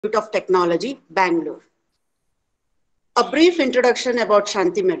of Technology, Bangalore. A brief introduction about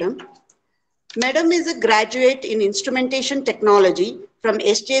Shanti Madam. Madam is a graduate in Instrumentation Technology from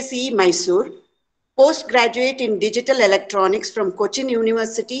SJCE Mysore, postgraduate in Digital Electronics from Cochin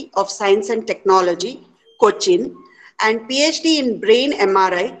University of Science and Technology, Cochin, and PhD in Brain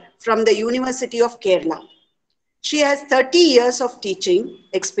MRI from the University of Kerala. She has 30 years of teaching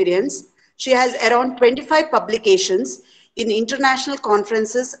experience. She has around 25 publications in international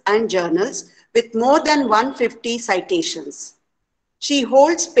conferences and journals with more than 150 citations. She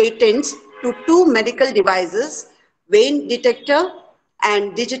holds patents to 2 medical devices, vein detector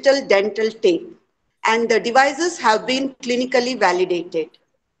and digital dental tape, and the devices have been clinically validated.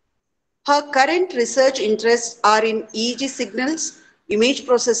 Her current research interests are in EEG signals, image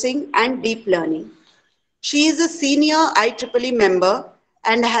processing, and deep learning. She is a senior IEEE member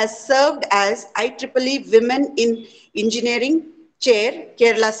and has served as IEEE Women in Engineering Chair,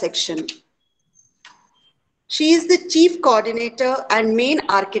 Kerala section. She is the chief coordinator and main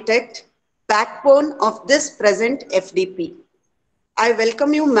architect, backbone of this present FDP. I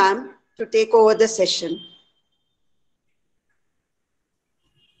welcome you, ma'am, to take over the session.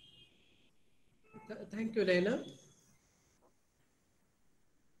 Thank you, Reina.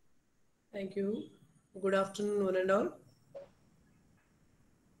 Thank you. Good afternoon, one and all.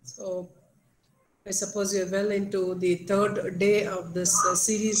 So, I suppose you're well into the third day of this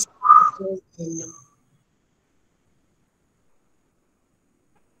series in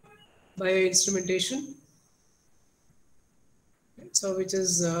bioinstrumentation. So, which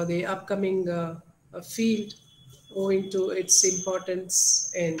is the upcoming field owing to its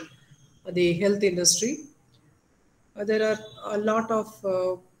importance in the health industry. There are a lot of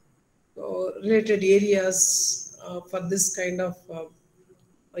related areas for this kind of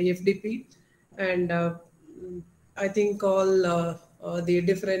FDP, and I think all the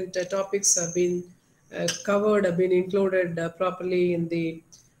different topics have been covered, have been included properly in the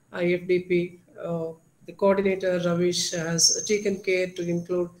IFDP. The coordinator Ravish has taken care to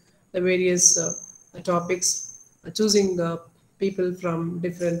include the various topics, choosing people from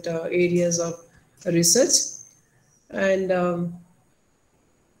different areas of research, and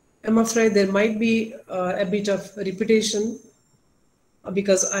I'm afraid there might be a bit of repetition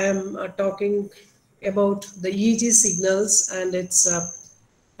because I am talking about the EEG signals and its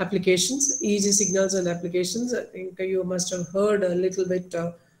applications. EEG signals and applications. I think you must have heard a little bit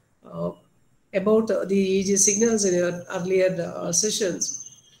about the EEG signals in your earlier sessions.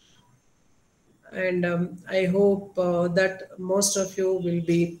 And I hope that most of you will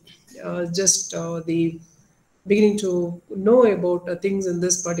be just the beginning to know about things in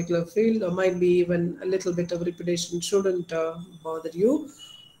this particular field, or might be even a little bit of repetition shouldn't bother you.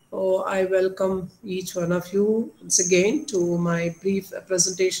 I welcome each one of you once again to my brief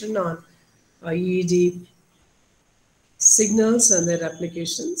presentation on EEG signals and their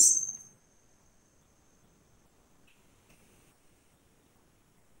applications.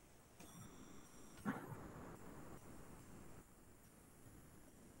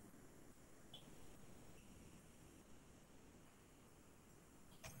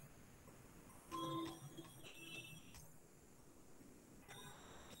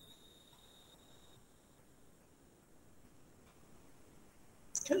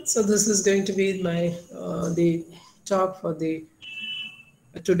 Okay, so this is going to be my the talk for the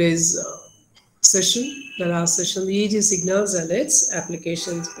today's session, the last session, the EEG signals and its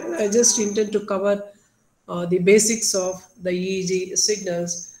applications. And I just intend to cover the basics of the EEG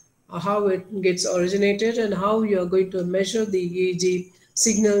signals, how it gets originated, and how you are going to measure the EEG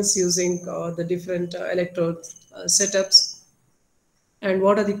signals using the different electrode setups, and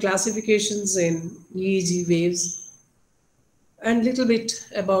what are the classifications in EEG waves, and little bit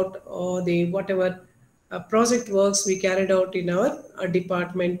about the whatever project works we carried out in our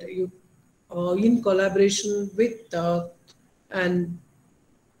department in collaboration with an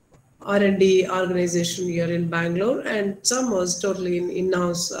R&D organization here in Bangalore, and some was totally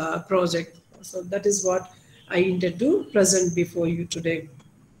in-house project. So that is what I intend to present before you today.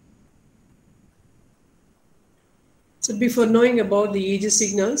 So before knowing about the EEG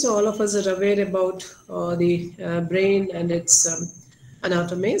signals, all of us are aware about the brain and its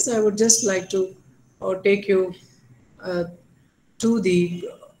anatomy. So I would just like to take you to the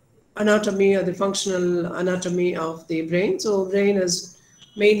anatomy or the functional anatomy of the brain. So brain is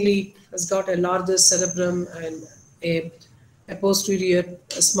mainly has got a larger cerebrum and a posterior,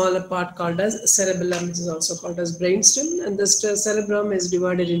 a smaller part called as cerebellum, which is also called as brainstem. And this cerebrum is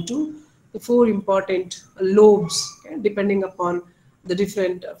divided into the 4 important lobes, okay, depending upon the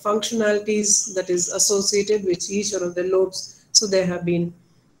different functionalities that is associated with each one of the lobes. So they have been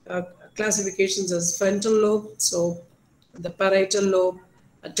uh, classifications as frontal lobe, so the parietal lobe,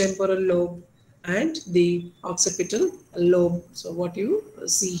 a temporal lobe, and the occipital lobe. So what you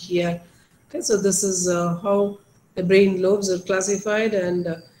see here. Okay, so this is how the brain lobes are classified, and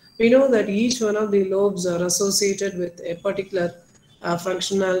we know that each one of the lobes are associated with a particular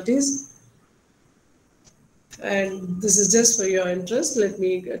functionalities. And this is just for your interest. Let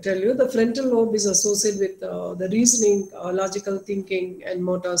me tell you, the frontal lobe is associated with the reasoning, logical thinking, and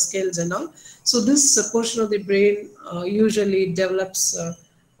motor skills and all. So this portion of the brain usually develops,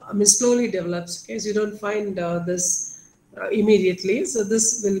 I mean, slowly develops. Okay, so you don't find this immediately. So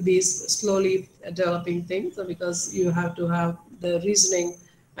this will be slowly developing thing. So because you have to have the reasoning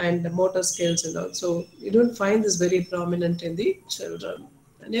and the motor skills and all. So you don't find this very prominent in the children.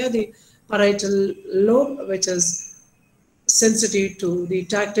 And yeah, the parietal lobe, which is sensitive to the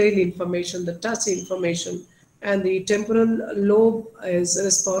tactile information, the touch information, and the temporal lobe is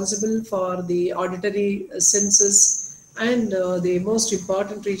responsible for the auditory senses, and the most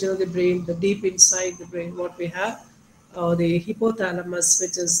important region of the brain, the deep inside the brain, what we have, the hypothalamus,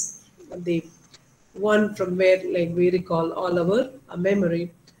 which is the one from where like we recall all our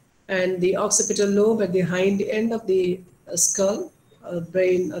memory, and the occipital lobe at the hind end of the skull,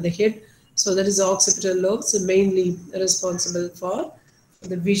 brain, or the head. So that is the occipital lobe, so mainly responsible for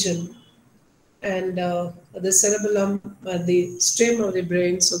the vision, and the cerebellum, the stem of the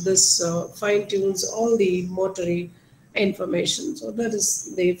brain. So this fine tunes all the motory information. So that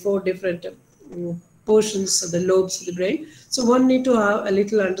is the four different portions of the lobes of the brain. So one need to have a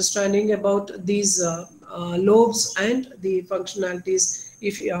little understanding about these lobes and the functionalities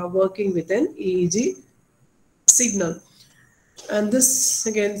if you are working with an EEG signal. And this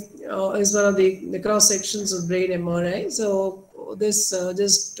again is one of the cross sections of brain MRI. So this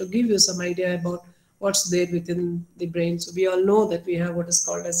just to give you some idea about what's there within the brain. So we all know that we have what is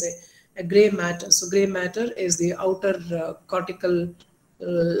called as a gray matter. So gray matter is the outer cortical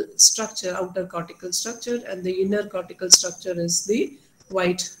structure, outer cortical structure, and the inner cortical structure is the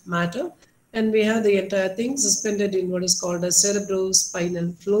white matter. And we have the entire thing suspended in what is called a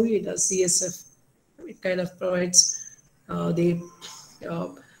cerebrospinal fluid, a CSF. It kind of provides the uh,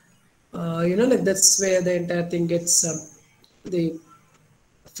 like that's where the entire thing gets the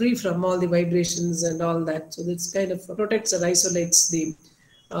free from all the vibrations and all that. So this kind of protects and isolates the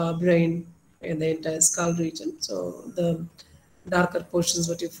brain in the entire skull region. So the darker portions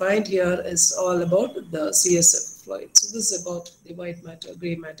what you find here is all about the CSF fluid. So this is about the white matter,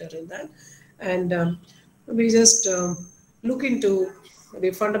 gray matter in that. And we just look into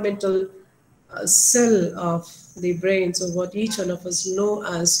the fundamental cell of the brain. So what each one of us know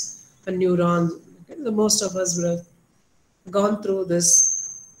as a neuron. Okay? The most of us would have gone through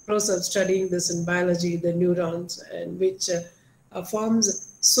this process of studying this in biology, the neurons, and which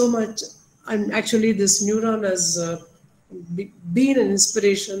forms so much. And actually, this neuron has been an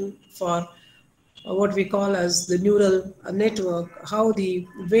inspiration for what we call as the neural network, how the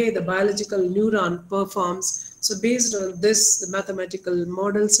way the biological neuron performs. So based on this, the mathematical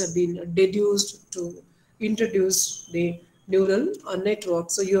models have been deduced to introduce the neural network.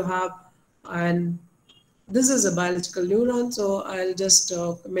 So you have, and this is a biological neuron, so I'll just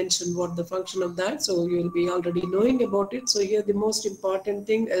mention what the function of that, so you'll be already knowing about it. So here the most important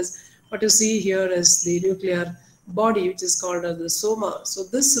thing is what you see here is the nuclear body, which is called as the soma. So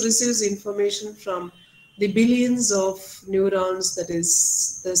this receives information from the billions of neurons that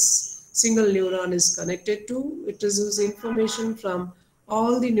is this single neuron is connected to. It receives information from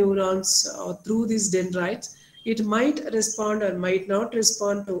all the neurons through these dendrites. It might respond or might not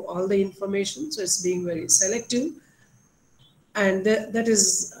respond to all the information, so it's being very selective. And that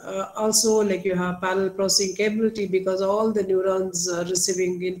is also like you have parallel processing capability, because all the neurons are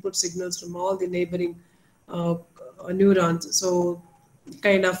receiving input signals from all the neighboring uh, neurons. So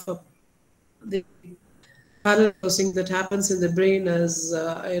kind of the parallel processing that happens in the brain is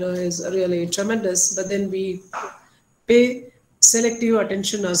is really tremendous. But then we pay selective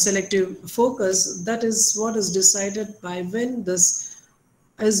attention or selective focus. That is what is decided by when this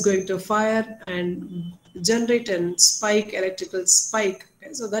is going to fire and generate and spike, electrical spike.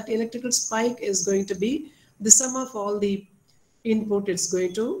 Okay? So that electrical spike is going to be the sum of all the input it's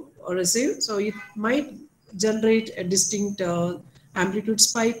going to receive. So it might generate a distinct amplitude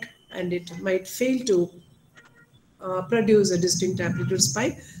spike, and it might fail to produce a distinct amplitude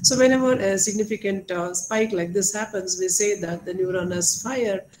spike. So whenever a significant spike like this happens, we say that the neuron has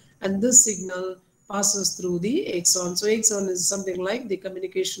fired, and this signal passes through the axon. So axon is something like the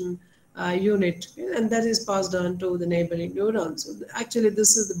communication unit, and that is passed on to the neighboring neurons. So actually,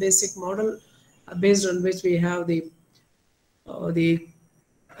 this is the basic model based on which we have the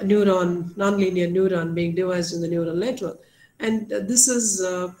neuron, nonlinear neuron being devised in the neural network. And this is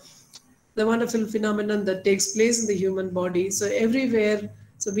the wonderful phenomenon that takes place in the human body. So everywhere,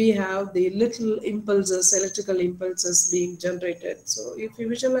 so we have the little impulses, electrical impulses being generated. So if you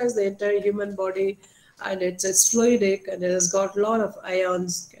visualize the entire human body, and it's fluidic and it has got a lot of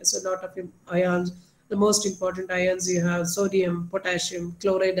ions, okay, so a lot of ions. The most important ions you have sodium, potassium,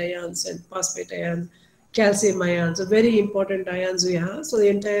 chloride ions, and phosphate ions, calcium ions, so very important ions we have. So the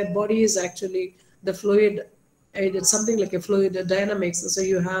entire body is actually the fluid. It's something like a fluid dynamics. So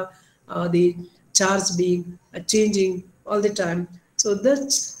you have the charge being changing all the time. So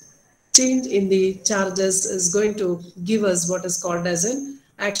that change in the charges is going to give us what is called as an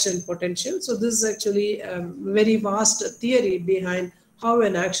action potential. So this is actually a very vast theory behind how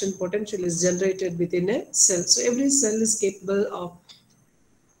an action potential is generated within a cell. So every cell is capable of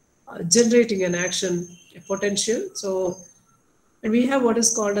generating an action potential. So, and we have what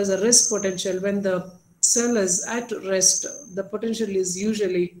is called as a rest potential. When the cell is at rest, the potential is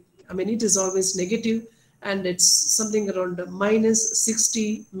usually, I mean, it is always negative, and it's something around minus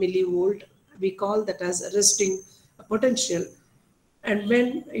 60 millivolt. We call that as a resting potential. And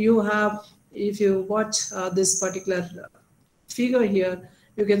when you have, if you watch this particular figure here,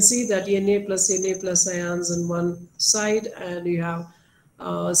 you can see that Na plus ions on one side, and you have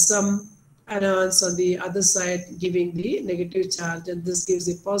some anions on the other side giving the negative charge, and this gives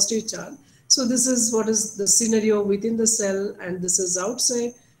the positive charge. So this is what is the scenario within the cell, and this is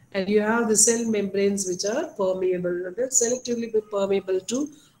outside. And you have the cell membranes which are permeable, and they'll selectively be permeable to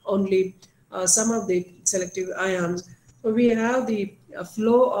only some of the selective ions. So we have the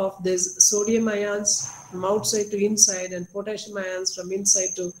flow of these sodium ions from outside to inside, and potassium ions from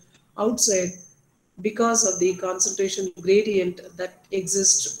inside to outside, because of the concentration gradient that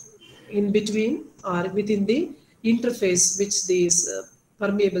exists in between or within the interface which this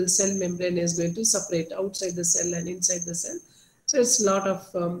permeable cell membrane is going to separate outside the cell and inside the cell. So it's a lot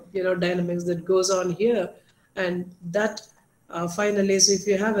of dynamics that goes on here, and that finally, so if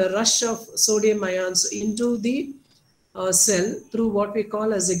you have a rush of sodium ions into the cell through what we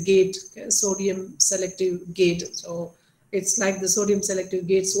call as a gate, okay, sodium selective gate. So it's like the sodium selective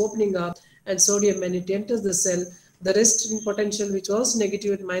gates opening up, and sodium, when it enters the cell, the resting potential, which was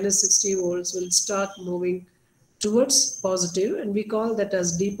negative at minus 60 volts, will start moving towards positive, and we call that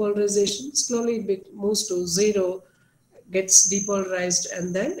as depolarization. Slowly it moves to zero, gets depolarized,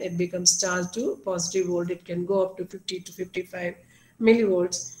 and then it becomes charged to positive volt. It can go up to 50 to 55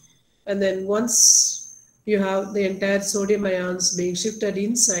 millivolts. And then once you have the entire sodium ions being shifted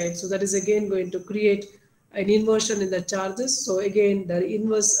inside, so that is again going to create an inversion in the charges. So again, the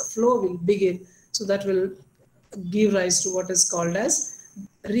inverse flow will begin. So that will give rise to what is called as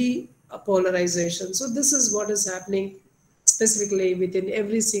repolarization. So this is what is happening specifically within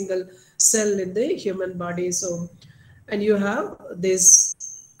every single cell in the human body. So, and you have this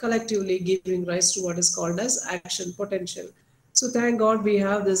collectively giving rise to what is called as action potential. So thank God we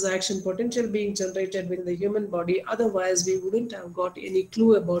have this action potential being generated within the human body. Otherwise, we wouldn't have got any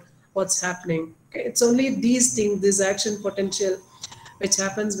clue about what's happening. Okay? It's only these things, this action potential, which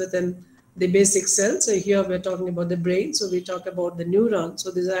happens within the basic cell. So here we're talking about the brain. So we talk about the neuron.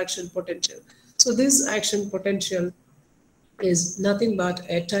 So this action potential. So this action potential is nothing but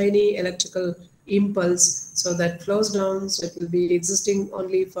a tiny electrical impulse, so that flows down. So it will be existing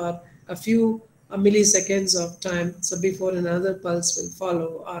only for a few milliseconds of time, so before another pulse will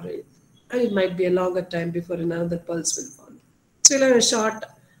follow, and it might be a longer time before another pulse will follow. So you'll have a short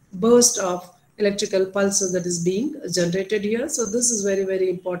burst of electrical pulses that is being generated here. So this is very, very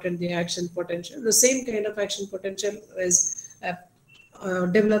important, the action potential. The same kind of action potential is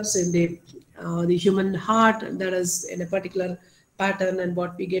develops in the human heart, that is in a particular pattern, and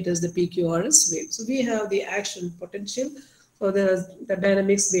what we get is the PQRS wave. So we have the action potential. So the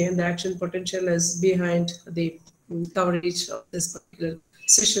dynamics behind the action potential is behind the coverage of this particular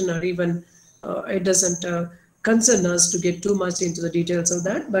session, or even it doesn't concern us to get too much into the details of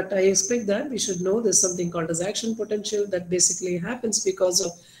that, but I expect that we should know there's something called as action potential that basically happens because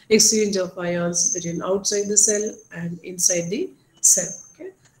of exchange of ions between outside the cell and inside the cell.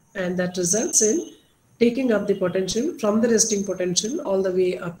 Okay? And that results in taking up the potential from the resting potential all the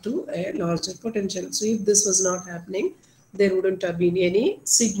way up to a larger potential. So if this was not happening, there wouldn't have been any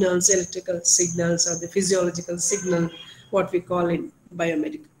signals, electrical signals, or the physiological signal, what we call in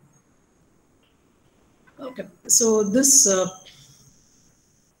biomedical. Okay, so this a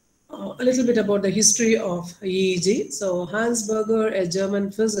little bit about the history of EEG. So Hans Berger, a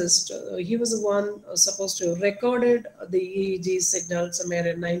German physicist, he was the one supposed to have recorded the EEG signal somewhere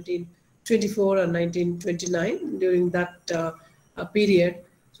in 1924 or 1929. During that period,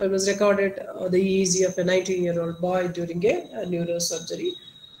 So it was recorded the EEG of a 19-year-old boy during a neurosurgery.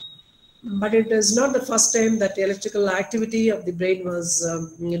 But it is not the first time that the electrical activity of the brain was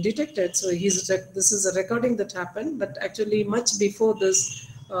detected. So this is a recording that happened, but actually much before this,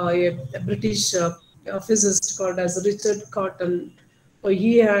 a British physicist called as Richard Cotton,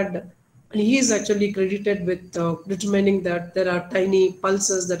 he had, and he is actually credited with determining that there are tiny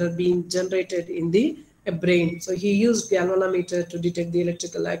pulses that are being generated in the brain. So he used galvanometer to detect the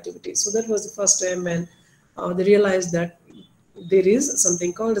electrical activity. So that was the first time when they realized that there is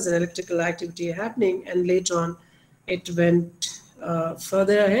something called as an electrical activity happening, and later on it went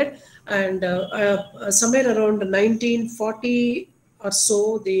further ahead, and somewhere around 1940 or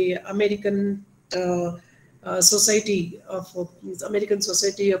so, the uh, American Society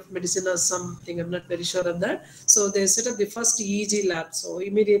of Medicine or something, I'm not very sure of that, so they set up the first EEG lab. So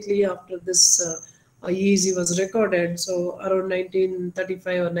immediately after this EEG was recorded, so around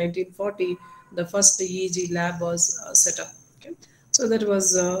 1935 or 1940, the first EEG lab was set up. Okay. So that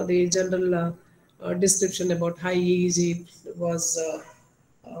was the general description about how EEG was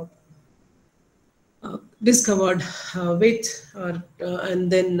discovered with,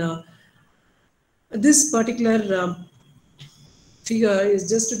 and then this particular figure is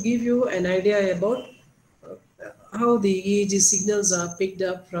just to give you an idea about how the EEG signals are picked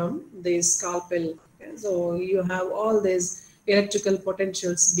up from the scalpel. Okay. So you have all these electrical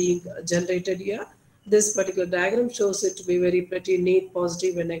potentials being generated here. This particular diagram shows it to be very pretty neat,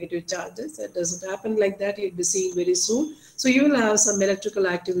 positive and negative charges. It doesn't happen like that. You'll be seeing very soon. So you will have some electrical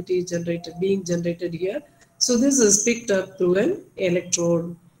activity being generated here. So this is picked up through an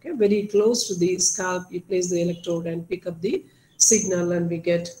electrode. Okay, very close to the scalp, you place the electrode and pick up the signal, and we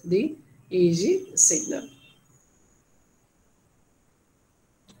get the EEG signal.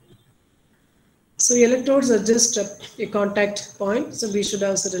 So electrodes are just a contact point. So we should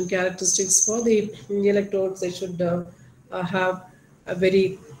have certain characteristics for the electrodes. They should have a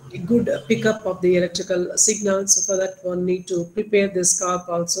very good pickup of the electrical signal. So for that, one need to prepare the scalp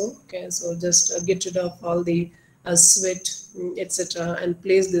also. Okay, so just get rid of all the sweat, etc., and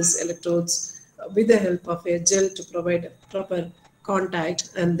place these electrodes with the help of a gel to provide proper contact,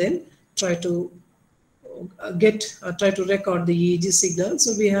 and then try to try to record the EEG signal.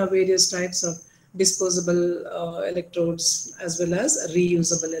 So we have various types of disposable electrodes as well as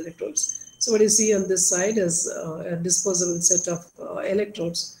reusable electrodes. So what you see on this side is a disposable set of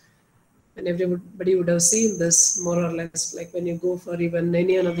electrodes, and everybody would have seen this more or less. Like when you go for even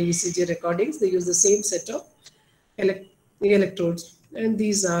any one of the ECG recordings, they use the same set of elect electrodes, and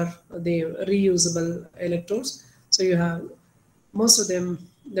these are the reusable electrodes. So you have most of them.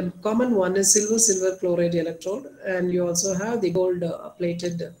 The common one is silver chloride electrode, and you also have the gold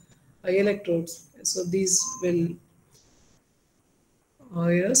plated electrodes. So these will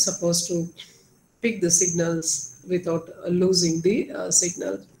are supposed to pick the signals without losing the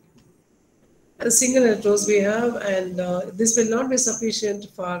signal. A single electrodes we have, and this will not be sufficient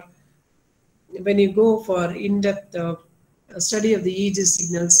for when you go for in-depth study of the EEG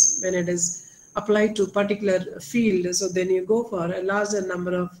signals when it is applied to particular field. So then you go for a larger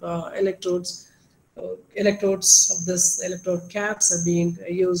number of electrodes. Electrodes of this electrode caps are being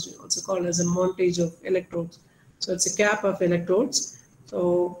used, also called as a montage of electrodes. So it's a cap of electrodes.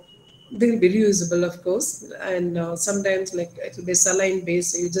 So they will be reusable, of course, and sometimes like it will be saline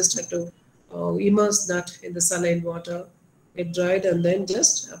based. So you just have to immerse that in the saline water, get dried, and then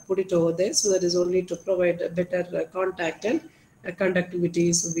just put it over there. So that is only to provide a better contact and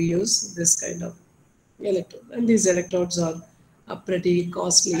conductivity. So we use this kind of electrode, and these electrodes are pretty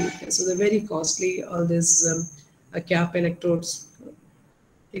costly. So they're very costly, all these cap electrodes,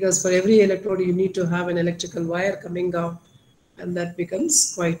 because for every electrode you need to have an electrical wire coming out, and that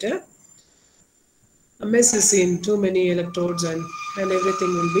becomes quite a mess is seen, too many electrodes, and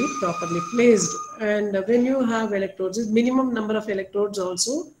everything will be properly placed. And when you have electrodes, minimum number of electrodes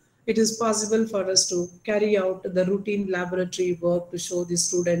also, it is possible for us to carry out the routine laboratory work to show the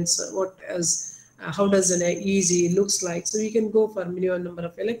students how does an EEG looks like. So you can go for minimum number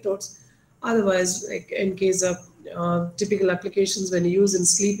of electrodes. Otherwise, like in case of typical applications when you use in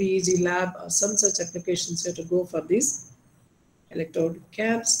sleep EEG lab or some such applications, you have to go for these electrode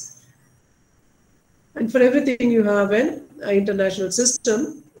caps. And for everything you have an international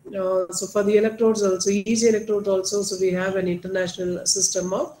system. So for the electrodes also, EEG electrodes also, so we have an international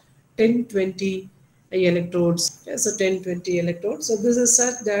system of 1020 electrodes. Yeah, so 1020 electrodes. So this is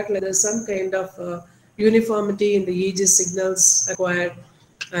such that like, there's some kind of uniformity in the EEG signals acquired,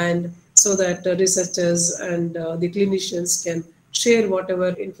 and so that researchers and the clinicians can share whatever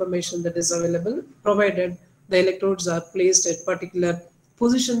information that is available, provided the electrodes are placed at particular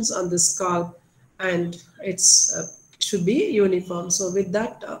positions on the scalp, and it's should be uniform. So with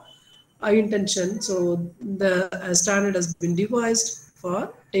that intention, so the standard has been devised for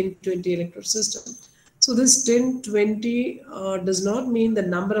 1020 electrode system. So this 1020 does not mean the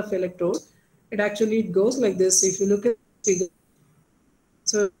number of electrodes. It actually goes like this. If you look at this figure,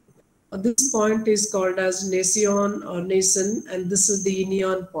 so this point is called as nasion or nason, and this is the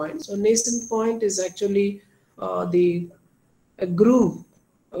inion point. So nason point is actually the a groove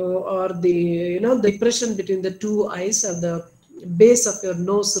or the the depression between the two eyes at the base of your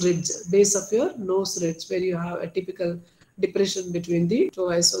nose ridge, where you have a typical depression between the two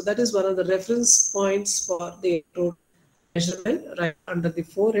eyes. So that is one of the reference points for the electrode measurement, right under the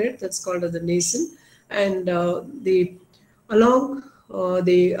forehead. That's called as the nason. And the along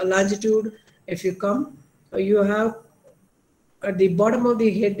the longitude, if you come, you have at the bottom of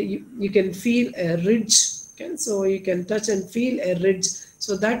the head, you can feel a ridge. Okay, so you can touch and feel a ridge.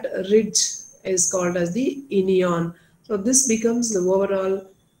 So that ridge is called as the inion. So this becomes the overall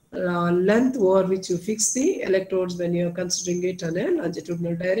length over which you fix the electrodes when you are considering it on a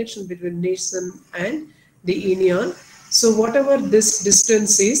longitudinal direction between nason and the inion. So whatever this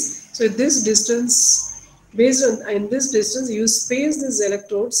distance is, so this distance, based on in this distance, you space these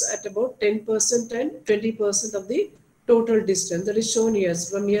electrodes at about 10% and 20% of the total distance that is shown here.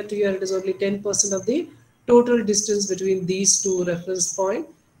 So from here to here, it is only 10% of the total distance between these two reference point,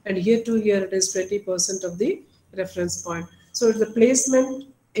 and here to here it is 20% of the reference point. So the placement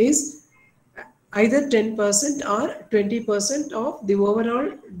is either 10% or 20% of the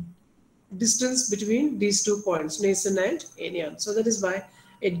overall distance between these 2 points, nason and anion. So that is why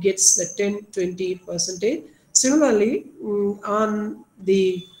it gets the 10-20%. Similarly, on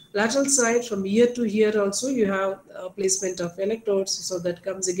the lateral side from here to here also you have placement of electrodes. So that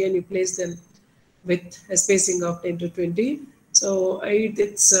comes again, you place them with a spacing of 10 to 20. So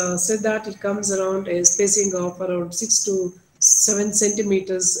it's said that it comes around a spacing of around 6 to 7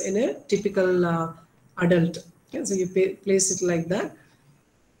 centimeters in a typical adult. Okay, so you place it like that,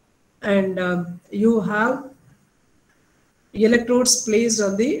 and you have electrodes placed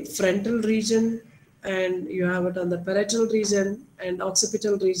on the frontal region, and you have it on the parietal region and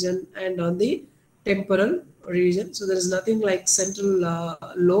occipital region and on the temporal region. So there is nothing like central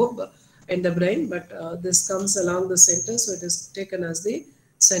lobe in the brain, but this comes along the center, so it is taken as the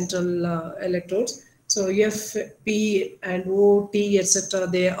central electrodes. So F, P and O, T, etc.,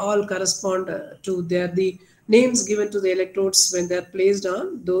 they all correspond to the names given to the electrodes when they are placed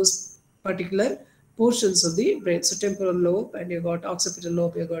on those particular portions of the brain. So temporal lobe, and you got occipital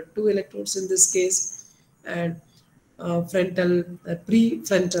lobe, you got 2 electrodes in this case, and frontal,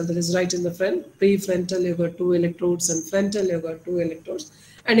 prefrontal, that is right in the front. Prefrontal, you got 2 electrodes, and frontal, you got 2 electrodes.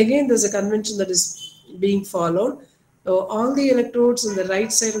 And again, there's a convention that is being followed. So all the electrodes on the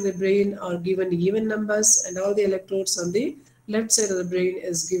right side of the brain are given even numbers, and all the electrodes on the left side of the brain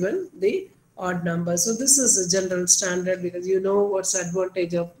is given the odd number. So this is a general standard, because you know what's the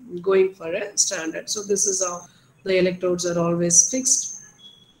advantage of going for a standard. So this is how the electrodes are always fixed.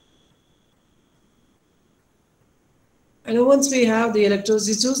 And once we have the electrodes,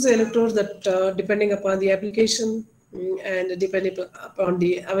 you choose the electrodes that depending upon the application and depending upon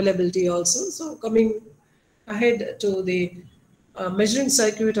the availability also. So coming ahead to the measuring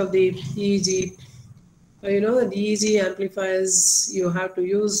circuit of the EEG. You know, the EEG amplifiers you have to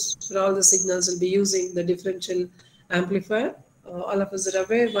use for all the signals will be using the differential amplifier. All of us are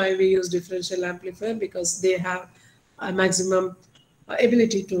aware why we use differential amplifier, because they have a maximum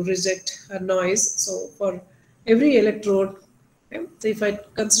ability to reject a noise. So for every electrode, okay, so if I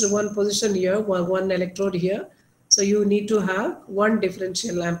consider one position here, one electrode here, so you need to have one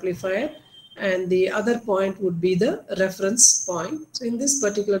differential amplifier, and the other point would be the reference point. So in this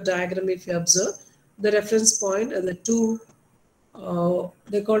particular diagram, if you observe, the reference point and the two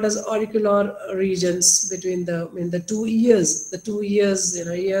they're called as auricular regions between the 2 ears. The 2 ears,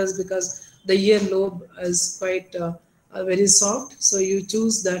 ears, because the ear lobe is quite very soft. So you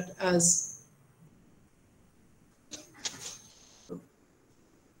choose that as.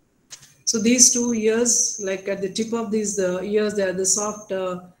 So these 2 ears, like at the tip of these ears, they are the soft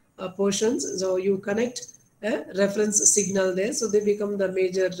portions. So you connect a reference signal there. So they become the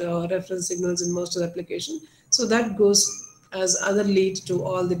major reference signals in most of the application. So that goes as other lead to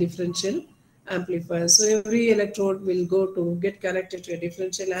all the differential amplifiers. So every electrode will go to get connected to a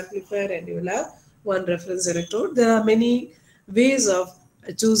differential amplifier, and you will have one reference electrode. There are many ways of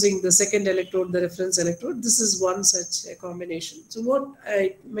choosing the second electrode, the reference electrode. This is one such a combination. So what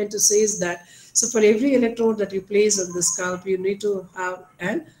I meant to say is that, so for every electrode that you place on the scalp, you need to have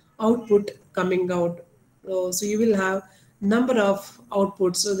an output coming out. So you will have number of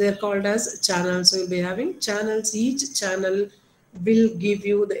outputs. So they're called as channels. So you'll be having channels. Each channel will give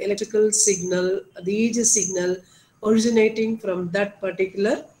you the electrical signal, the EG signal originating from that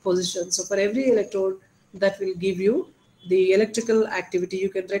particular position. So for every electrode, that will give you the electrical activity. You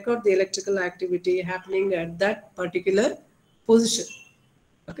can record the electrical activity happening at that particular position.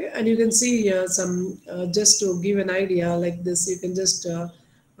 Okay, and you can see some just to give an idea like this, you can just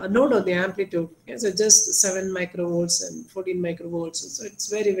note on the amplitude. Okay, so just 7 microvolts and 14 microvolts. So it's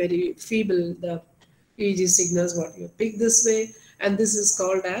very very feeble, the EEG signals what you pick this way, and this is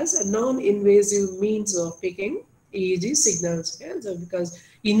called as a non-invasive means of picking EEG signals. Okay? So because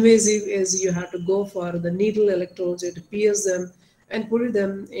invasive is you have to go for the needle electrodes, you have to pierce them and put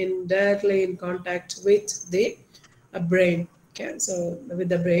them in directly in contact with the brain. Okay, so with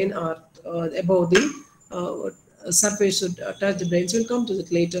the brain or above the surface should touch the brain. So we'll come to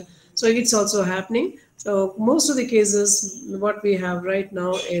it later. So it's also happening. So most of the cases, what we have right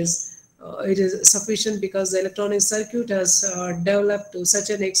now is it is sufficient because the electronic circuit has developed to such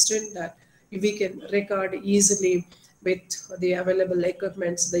an extent that we can record easily with the available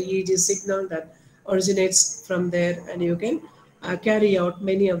equipments the EEG signal that originates from there, and you can carry out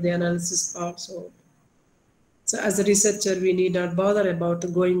many of the analysis parts. So as a researcher, we need not bother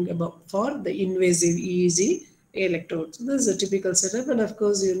about going about for the invasive EEG electrode. So this is a typical setup, and of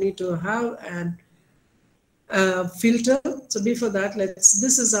course you need to have an filter. So before that,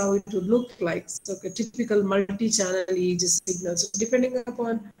 this is how it would look like. So a typical multi-channel EEG signal. So depending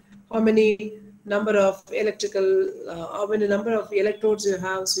upon how many number of how many number of electrodes you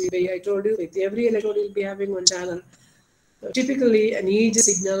have. So I told you, with every electrode you'll be having one channel. Typically, an EEG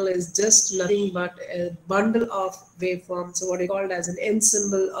signal is just nothing but a bundle of waveforms, so what is called as an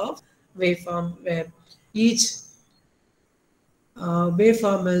ensemble of waveform, where each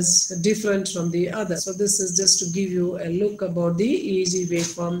waveform is different from the other. So this is just to give you a look about the EEG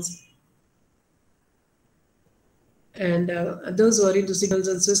waveforms. And those who are into signals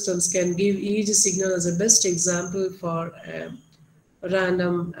and systems can give EEG signal as a best example for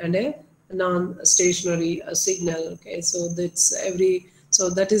random and a non-stationary signal. Okay, so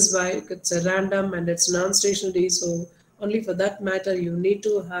that is why it's a random and it's non-stationary. So only for that matter you need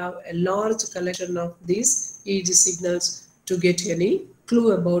to have a large collection of these EEG signals to get any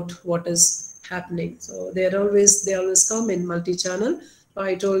clue about what is happening. So they always come in multi-channel.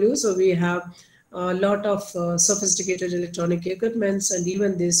 I told you, so we have a lot of sophisticated electronic equipments and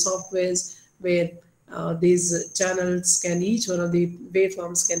even these softwares where these channels can, each one of the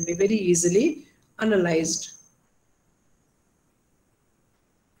waveforms can be very easily analyzed.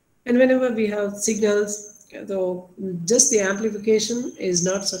 And whenever we have signals, though just the amplification is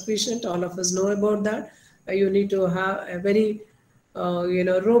not sufficient, all of us know about that. You need to have a very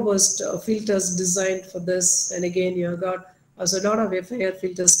robust filters designed for this. And again, you have got also a lot of FIR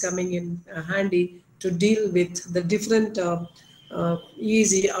filters coming in handy to deal with the different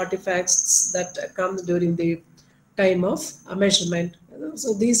easy artifacts that comes during the time of measurement.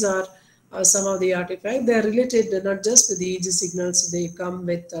 So these are some of the artifacts. They are related not just to the EEG signals. They come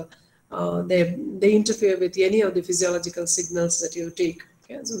with they interfere with any of the physiological signals that you take.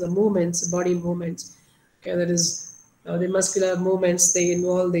 Okay? So the movements, body movements. Okay, that is the muscular movements. They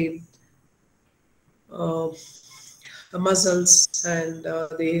involve uh, the muscles and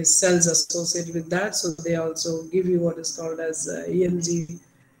the cells associated with that. So they also give you what is called as EMG,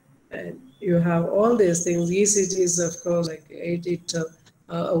 and you have all these things. ECG is of course like it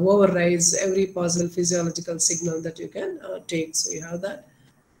overrides every possible physiological signal that you can take. So you have that,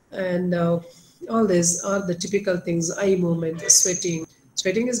 and all these are the typical things. Eye movement, sweating.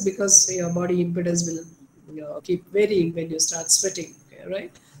 Sweating is because your body impedance will keep varying when you start sweating. Okay,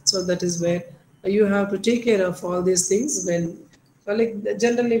 right? So that is where you have to take care of all these things. When like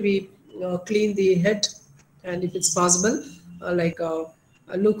generally we clean the head, and if it's possible,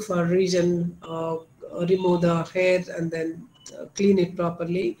 look for region, remove the hair, and then clean it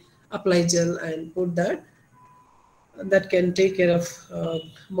properly. Apply gel and put that. That can take care of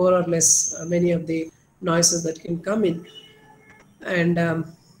more or less many of the noises that can come in. And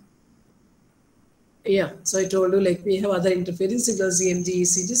yeah, so I told you, like, we have other interference signals, EMG,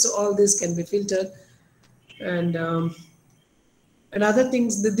 ECG, so all this can be filtered. And other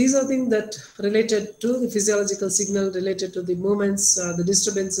things, these are things that related to the physiological signal, related to the movements, the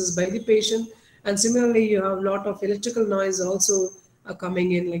disturbances by the patient. And similarly, you have a lot of electrical noise also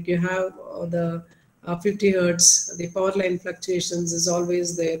coming in, like you have the 50 hertz, the power line fluctuations is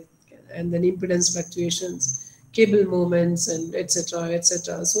always there, and then impedance fluctuations, cable movements, and etc.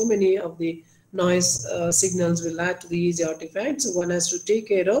 etc. So many of the noise signals will add to the EEG artifacts. So one has to take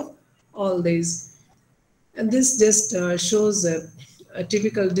care of all these. And this just shows a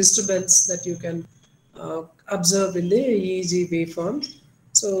typical disturbance that you can observe in the EEG waveforms.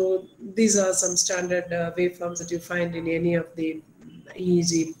 So these are some standard waveforms that you find in any of the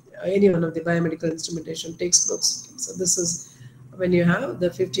EEG, any one of the biomedical instrumentation textbooks. So this is when you have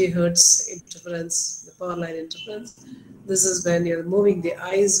the 50 hertz interference, the power line interference. This is when you're moving the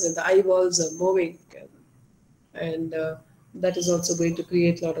eyes, when the eyeballs are moving, and that is also going to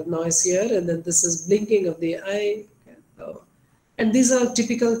create a lot of noise here. And then this is blinking of the eye. uh, and these are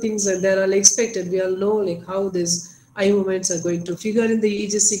typical things and they are all expected. We all know like how these eye movements are going to figure in the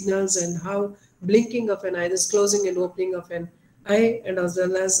EEG signals, and how blinking of an eye, this closing and opening of an eye, and as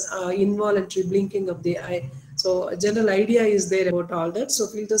well as involuntary blinking of the eye. So a general idea is there about all that. So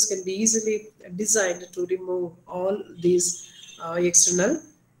filters can be easily designed to remove all these external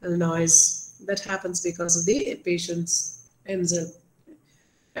noise that happens because of the patient's enzyme.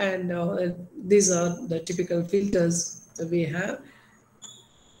 And these are the typical filters that we have.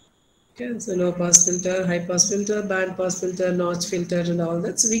 Okay, so low pass filter, high pass filter, band pass filter, notch filter, and all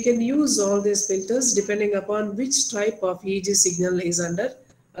that. So we can use all these filters depending upon which type of EEG signal is under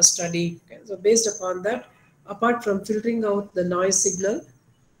a study. Okay, so based upon that, apart from filtering out the noise signal,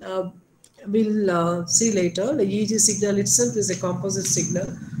 uh, we'll see later. The EEG signal itself is a composite signal.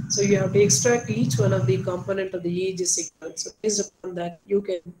 So you have to extract each one of the component of the EEG signal. So based upon that, you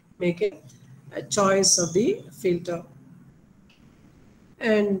can make a choice of the filter.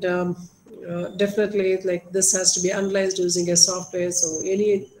 And definitely like this has to be analyzed using a software. So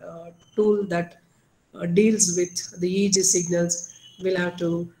any tool that deals with the EEG signals will have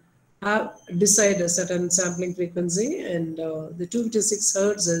to have decide a certain sampling frequency, and the 256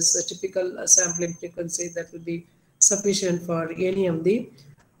 hertz is a typical sampling frequency that will be sufficient for any of the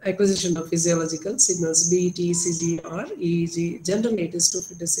acquisition of physiological signals, be it ECG or EEG. Generally it is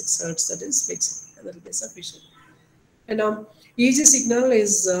 256 hertz that is fixed, and that will be sufficient. And EEG signal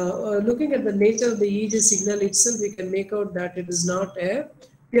is looking at the nature of the EEG signal itself, we can make out that it is not a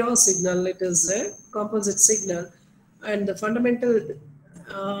pure signal, it is a composite signal. And the fundamental,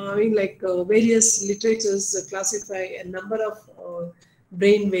 various literatures classify a number of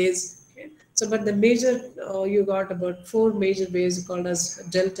brain waves. Okay? So, but the major, you got about four major waves called as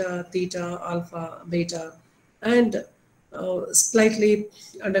delta, theta, alpha, beta, and slightly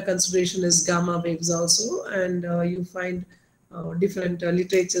under consideration is gamma waves also, and you find different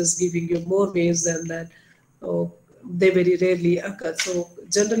literatures giving you more waves than that. They very rarely occur. So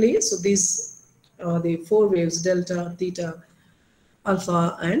generally, so these the four waves: delta, theta,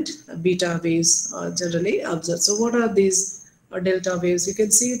 alpha, and beta waves are generally observed. So what are these delta waves? You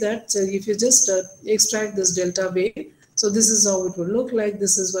can see that if you just extract this delta wave, so this is how it will look like.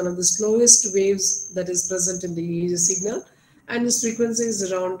 This is one of the slowest waves that is present in the EEG signal, and its frequency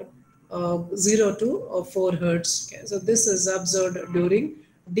is around 0 to 4 hertz. Okay? So this is observed during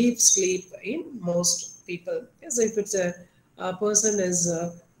deep sleep in most people. Okay? So if it's a person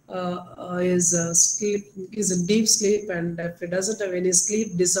sleep is in deep sleep, and if it doesn't have any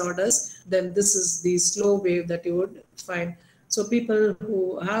sleep disorders, then this is the slow wave that you would find. So people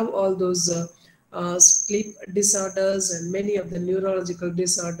who have all those sleep disorders and many of the neurological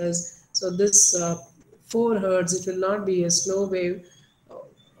disorders, so this 4 hertz, it will not be a slow wave.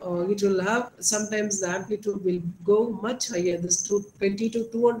 It will have, sometimes the amplitude will go much higher, this 20 to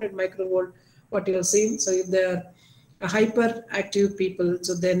 200 microvolt, what you are seeing. So if they are hyperactive people,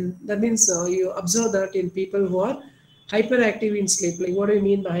 so then that means you observe that in people who are hyperactive in sleep. Like what do you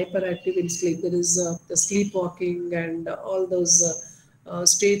mean by hyperactive in sleep? There is the sleepwalking and all those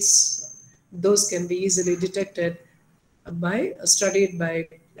states, those can be easily detected by studied by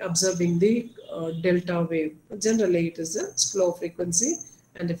observing the delta wave. Generally, it is a slow frequency,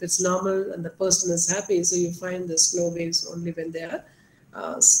 and if it's normal and the person is happy, so you find the slow waves only when they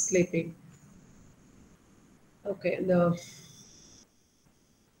are sleeping. Okay,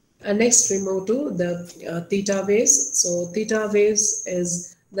 next we move to the theta waves. So theta waves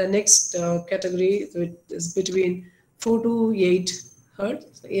is the next category, which is between 4 to 8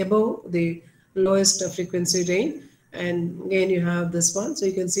 hertz, above the lowest frequency range. And again you have this one, so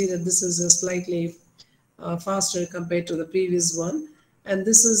you can see that this is a slightly faster compared to the previous one, and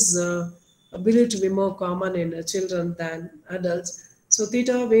this is believed to be more common in children than adults. So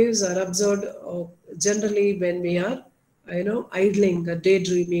theta waves are observed generally when we are, idling,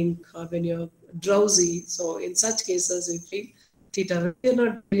 daydreaming, or when you're drowsy. So in such cases, we feel theta. We're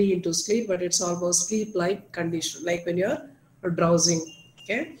not really into sleep, but it's almost sleep-like condition, like when you're drowsing.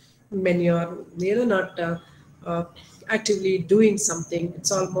 Okay, when you're not uh, actively doing something,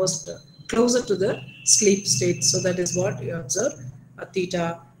 it's almost closer to the sleep state. So that is what you observe, a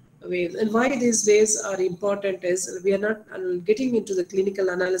theta waves. And why these waves are important is we are not getting into the clinical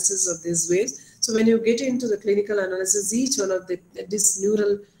analysis of these waves. So when you get into the clinical analysis, each one of the this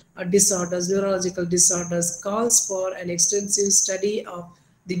neural disorders, neurological disorders, calls for an extensive study of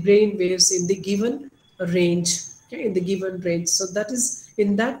the brain waves in the given range. Okay, in the given range. So that is,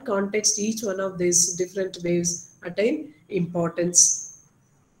 in that context, each one of these different waves attain importance.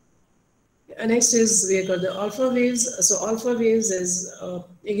 Next is we have got the alpha waves. So alpha waves is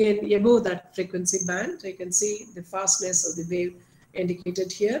again above that frequency band. So you can see the fastness of the wave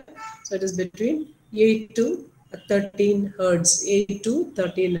indicated here. So it is between 8 to 13 hertz, 8 to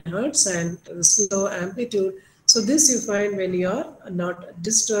 13 hertz, and slow amplitude. So this you find when you are not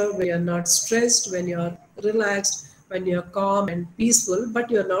disturbed, when you are not stressed, when you are relaxed, when you are calm and peaceful, but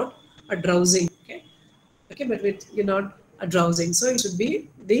you are not drowsing. Okay, okay, but with you're not drowsing, so it should be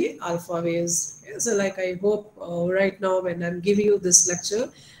the alpha waves. Okay, so like I hope right now when I'm giving you this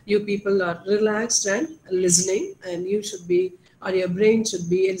lecture, you people are relaxed and listening, and you should be, or your brain should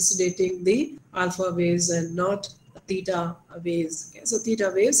be elucidating the alpha waves and not theta waves. Okay, so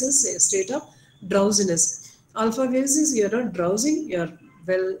theta waves is a state of drowsiness. Alpha waves is you're not drowsing, you're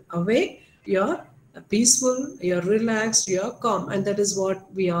well awake, you're peaceful, you're relaxed, you're calm, and that is what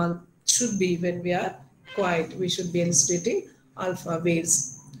we all should be when we are quiet. We should be elucidating alpha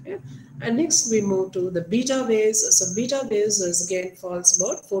waves. Okay? And next we move to the beta waves. So beta waves is again falls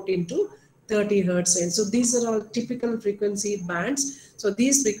about 14 to 30 hertz range. So these are all typical frequency bands. So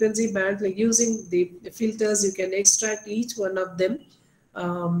these frequency bands, like using the filters, you can extract each one of them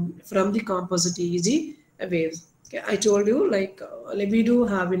from the composite EEG waves. Okay, I told you like we do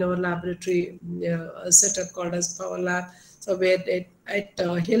have in our laboratory a setup called as Power Lab. So where it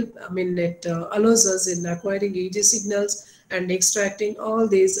allows us in acquiring EEG signals and extracting all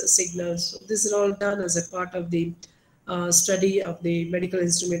these signals. So this is all done as a part of the study of the medical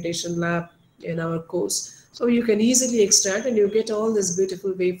instrumentation lab in our course. So you can easily extract and you get all this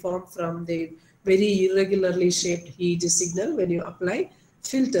beautiful waveform from the very irregularly shaped EEG signal when you apply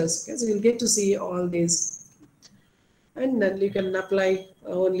filters. Okay? So you'll get to see all these, and then you can apply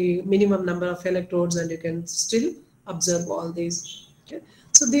only minimum number of electrodes and you can still observe all these. Okay?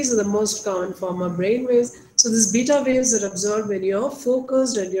 So these are the most common form of brain waves. So these beta waves are observed when you're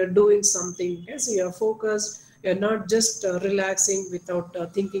focused and you're doing something. Okay? So you're focused, you're not just relaxing without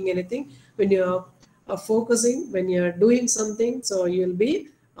thinking anything. When you're focusing, when you're doing something, so you'll be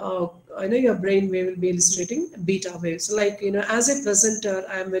I know your brain wave will be illustrating beta waves. So like, as a presenter,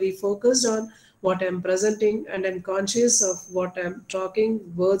 I'm very focused on what I'm presenting and I'm conscious of what I'm talking,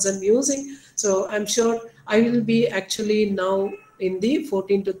 words I'm using. So I'm sure I will be actually now in the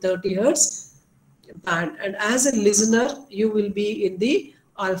 14 to 30 hertz band, and as a listener you will be in the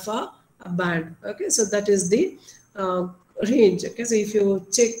alpha band. Okay, so that is the uh, range. Okay, so if you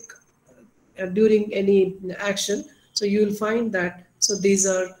check during any action, so you will find that, so these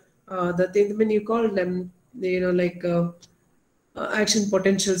are the things when you call them, like action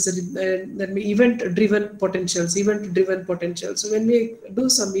potentials, that mean event driven potentials. So when we do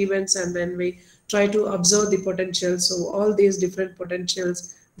some events and then we try to observe the potentials, so all these different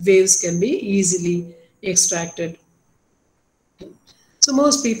potentials waves can be easily extracted. So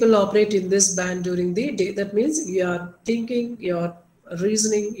most people operate in this band during the day. That means you are thinking, you're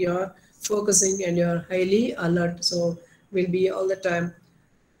reasoning, you're focusing, and you're highly alert. So will be all the time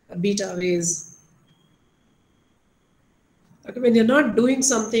beta waves. Okay, when you're not doing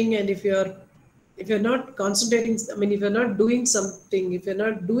something, and if you're not concentrating, I mean, if you're not doing something, if you're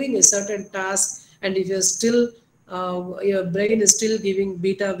not doing a certain task, and if you're still your brain is still giving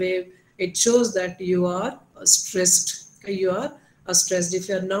beta wave, it shows that you are stressed. Okay, you are stressed. If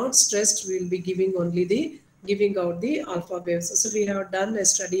you're not stressed, we'll be giving out the alpha waves. So we have done a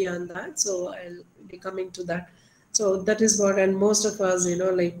study on that, so I'll be coming to that. So that is what, and most of us, we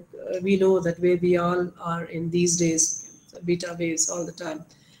know that where we all are in these days, so beta waves all the time.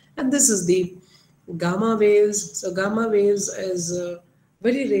 And this is the gamma waves. So gamma waves is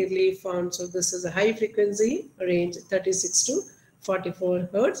very rarely found. So this is a high frequency range, 36 to 44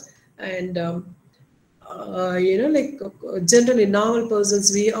 hertz. And generally normal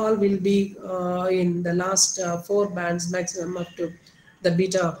persons, we all will be in the last four bands maximum up to the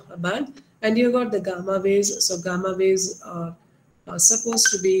beta band. And you got the gamma waves. So gamma waves are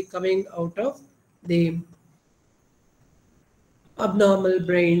supposed to be coming out of the abnormal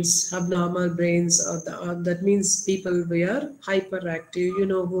brains, that means people were hyperactive. You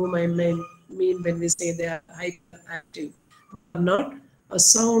know whom I mean when we say they are hyperactive, are not a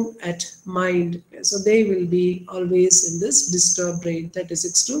sound at mind. So they will be always in this disturbed brain,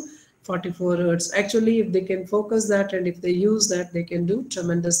 36 to 44 hertz. Actually, if they can focus that and if they use that, they can do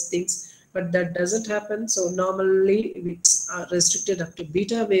tremendous things. But that doesn't happen. So normally it's restricted up to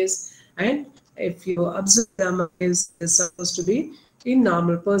beta waves. And if you observe gamma waves that is supposed to be in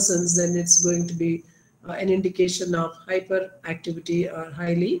normal persons, then it's going to be an indication of hyperactivity or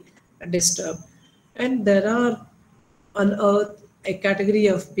highly disturbed. And there are on earth a category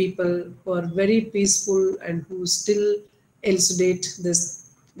of people who are very peaceful and who still elucidate this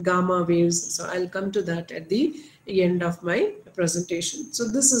gamma waves. So I'll come to that at the end of my presentation. So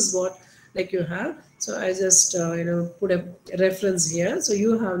this is what like you have. So I just put a reference here. So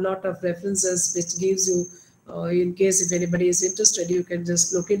you have a lot of references which gives you in case if anybody is interested, you can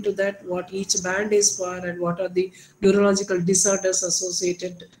just look into that, what each band is for and what are the neurological disorders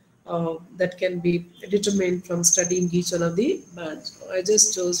associated that can be determined from studying each one of the bands. So I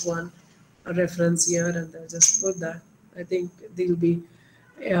just chose one reference here and I just put that. I think they'll be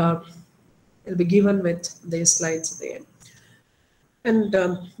uh, it'll be given with the slides at the end. And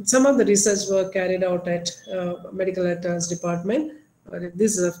some of the research work carried out at medical ethics department.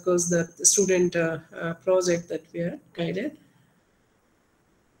 This is of course the student project that we are guided.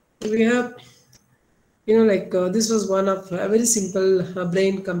 We have this was one of a very simple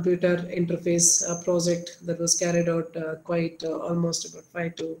brain computer interface project that was carried out quite almost about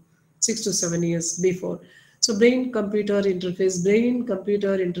 5 to 6 to 7 years before. So brain computer interface,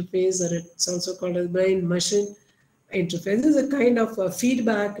 or it's also called as brain machine interface. This is a kind of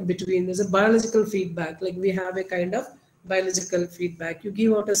feedback between, there's a biological feedback, like we have a kind of biological feedback. You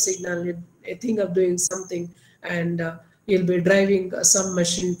give out a signal, you think of doing something, and you'll be driving some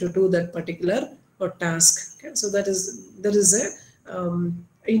machine to do that particular or task. Okay? So there is a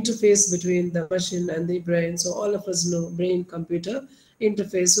interface between the machine and the brain. So all of us know brain computer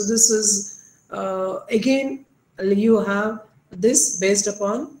interface. So this is again, you have this based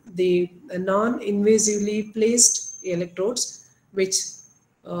upon the non-invasively placed electrodes which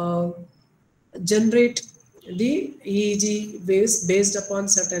uh, generate the EEG waves based upon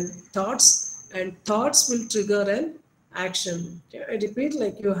certain thoughts, and thoughts will trigger an action. Okay, I repeat,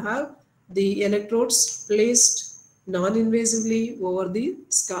 like you have the electrodes placed non-invasively over the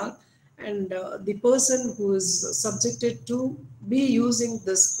scalp, and the person who is subjected to be using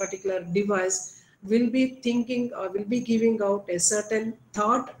this particular device will be thinking or will be giving out a certain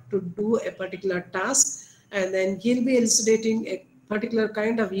thought to do a particular task, and then he'll be elucidating a particular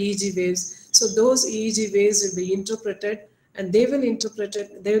kind of EEG waves. So those EEG waves will be interpreted, and they will interpret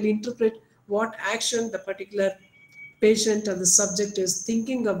it. They will interpret what action the particular patient or the subject is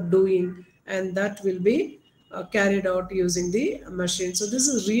thinking of doing, and that will be carried out using the machine. So this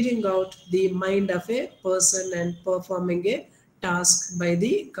is reading out the mind of a person and performing a task by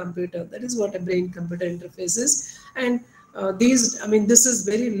the computer. That is what a brain computer interface is. And this is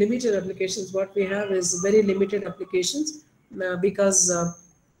very limited applications. What we have is very limited applications because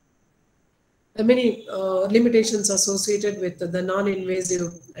many limitations associated with the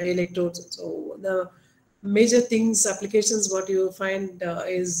non-invasive electrodes. So the major things, applications, what you find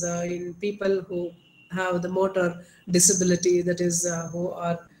is in people who have the motor disability, that is, who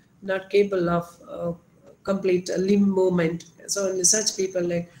are not capable of complete limb movement. So in such people,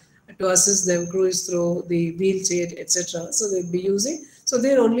 like to assist them cruise through the wheelchair, etc. So they'll be using. So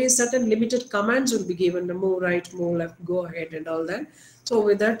there only certain limited commands will be given: to move right, move left, go ahead, and all that. So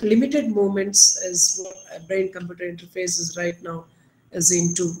with that, limited movements is what a brain-computer interface is right now, is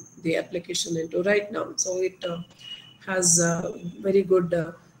into the application into right now. So it has very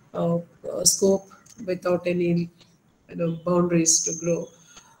good scope without any boundaries to grow.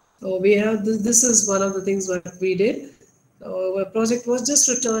 So we have this is one of the things what we did. So our project was just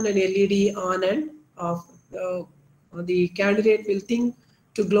to turn an LED on and off. The candidate will think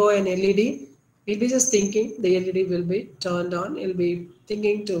to glow an LED. He'll be just thinking, the LED will be turned on. He'll be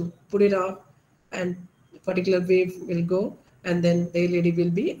thinking to put it off, and a particular wave will go, and then the LED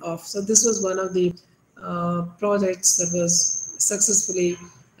will be off. So this was one of the projects that was successfully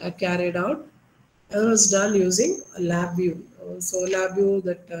carried out. It was done using LabVIEW. So LabVIEW,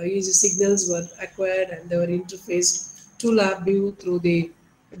 that EEG signals were acquired and they were interfaced to LabVIEW through the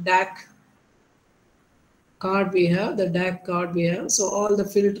DAC card we have, the DAC card we have. So all the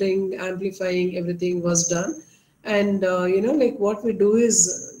filtering, amplifying, everything was done. And like what we do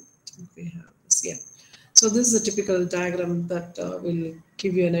is, we have this, yeah. So this is a typical diagram that will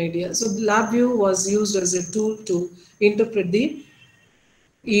give you an idea. So LabVIEW was used as a tool to interpret the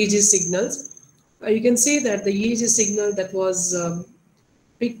EEG signals. You can see that the EEG signal that was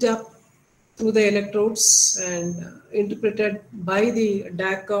picked up through the electrodes and interpreted by the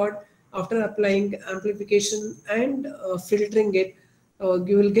DAC card after applying amplification and filtering it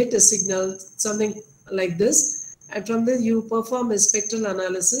you will get a signal, something like this, and from this you perform a spectral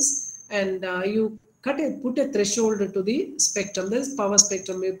analysis, and you put a threshold to the spectrum. There is power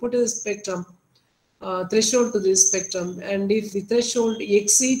spectrum. You put a spectrum threshold to this spectrum, and if the threshold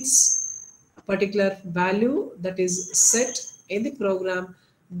exceeds a particular value that is set in the program,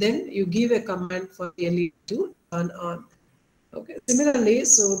 then you give a command for the LED to turn on. Okay. Similarly,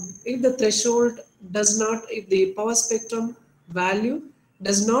 so if the threshold does not, if the power spectrum value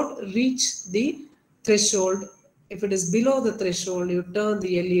does not reach the threshold, if it is below the threshold, you turn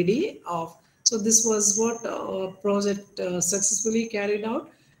the LED off. So this was what project successfully carried out,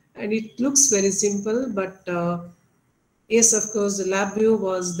 and it looks very simple, but yes, of course, the LabVIEW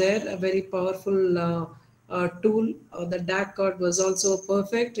was there, a very powerful tool. The DAC card was also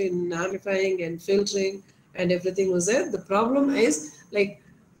perfect in amplifying and filtering, and everything was there. The problem is like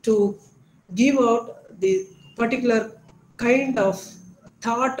to give out the particular kind of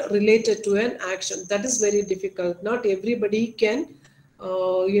thought related to an action. That is very difficult. Not everybody can,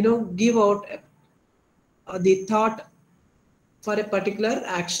 give out the thought for a particular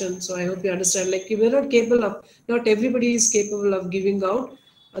action. So I hope you understand. Like we're not capable of, not everybody is capable of giving out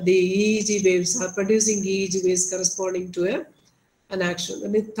the EEG waves or producing EEG waves corresponding to an action. I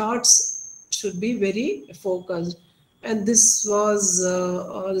mean, thoughts should be very focused. And this was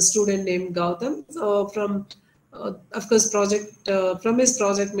the student named Gautam. So from, of course, project from his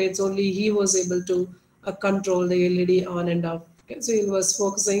project mates only he was able to control the LED on and off. Okay? So he was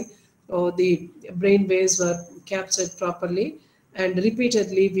focusing. The brain waves were captured properly, and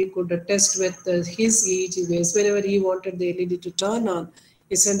repeatedly we could test with his EEG waves. Whenever he wanted the LED to turn on,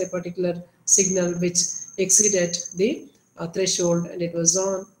 he sent a particular signal which exceeded the threshold, and it was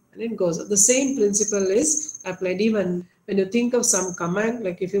on and it goes. The same principle is applied even when you think of some command,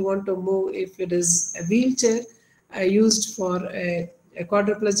 like if you want to move, if it is a wheelchair used for a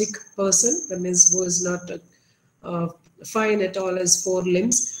quadriplegic person, that means who is not uh, fine at all, as four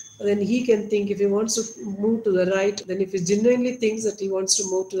limbs, then he can think if he wants to move to the right, then if he genuinely thinks that he wants to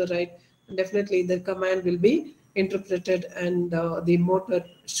move to the right, definitely the command will be interpreted, and the motor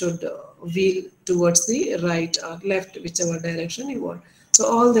should wheel towards the right or left, whichever direction you want. So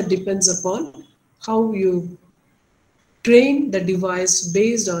all that depends upon how you train the device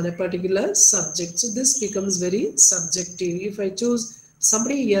based on a particular subject. So this becomes very subjective. If I choose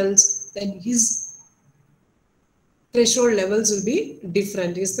somebody else, then his threshold levels will be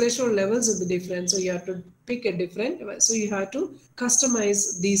different. His threshold levels will be different. So you have to pick a different device. So you have to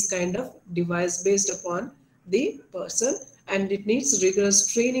customize these kind of device based upon the person, and it needs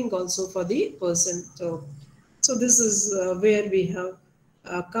rigorous training also for the person. So this is where we have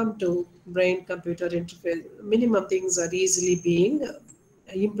come to brain computer interface. Minimum things are easily being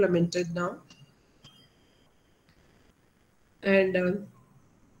implemented now, and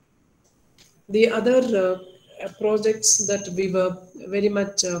the other projects that we were very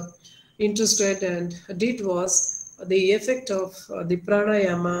much interested and did was the effect of the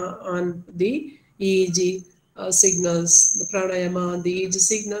pranayama on the EEG signals. The pranayama on the EEG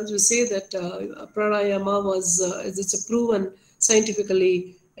signals. We say that pranayama was it's a proven,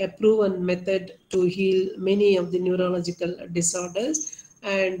 scientifically a proven method to heal many of the neurological disorders,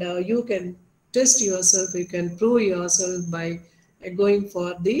 and you can test yourself, you can prove yourself by going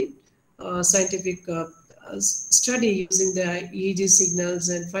for the scientific study using the EEG signals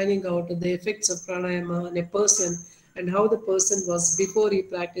and finding out the effects of pranayama on a person, and how the person was before he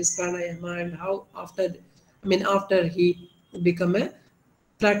practiced pranayama, and how after he become a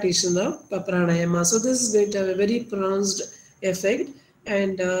practitioner of pranayama. So this is going to have a very pronounced effect,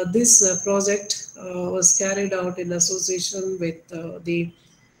 and this project was carried out in association with the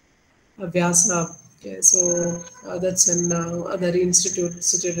Vyasa. Okay, so that's an other institute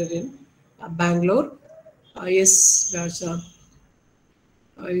situated in Bangalore. Yes, Vyasa.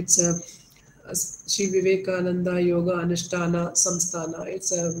 It's a Sri Vivekananda Yoga Anushtana Samsthana.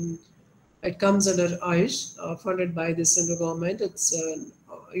 It comes under Ayush, funded by the central government. It's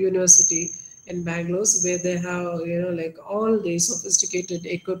a university in Bangalore, where they have like all the sophisticated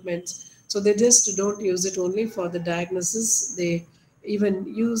equipment. So they just don't use it only for the diagnosis. They even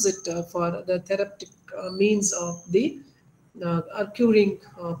use it for the therapeutic means of the curing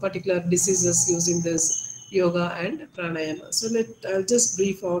particular diseases using this yoga and pranayama. So I'll just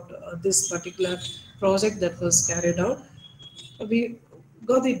brief out this particular project that was carried out. We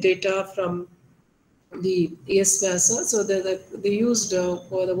got the data from the ESVASA. So they used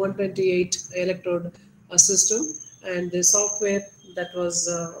for the 128 electrode system, and the software that was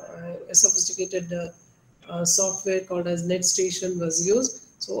a sophisticated software called as NetStation was used.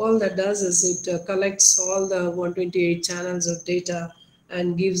 So all that does is it collects all the 128 channels of data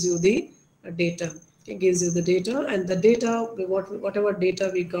and gives you the data. It gives you the data, and the data, whatever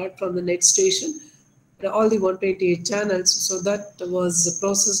data we got from the net station, all the 128 channels. So that was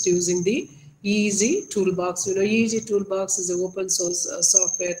processed using the EEG toolbox. You know, EEG toolbox is an open source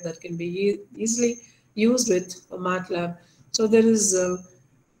software that can be easily used with MATLAB. So there is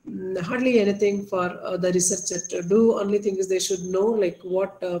hardly anything for the researcher to do. Only thing is they should know like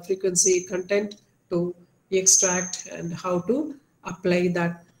what frequency content to extract and how to apply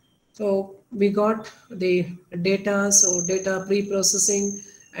that. So we got the data, so data pre-processing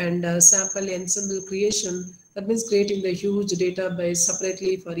and sample ensemble creation. That means creating the huge database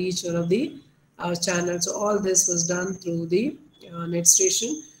separately for each one of the channels. So all this was done through the net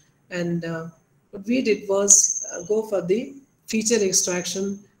station, and what we did was go for the feature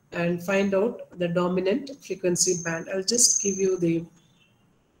extraction and find out the dominant frequency band. I'll just give you the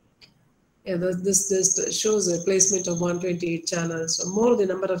this shows a placement of 128 channels. So more the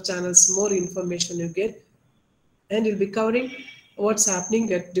number of channels, more information you get, and you'll be covering what's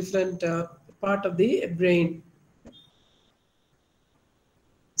happening at different part of the brain.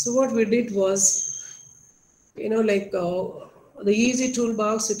 So what we did was, like the easy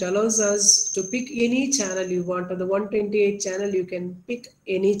toolbox, it allows us to pick any channel you want. On the 128 channel, you can pick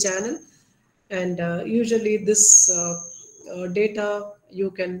any channel, and usually this data you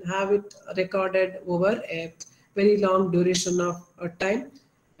can have it recorded over a very long duration of time,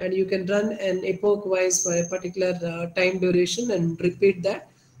 and you can run an epoch wise for a particular time duration and repeat that.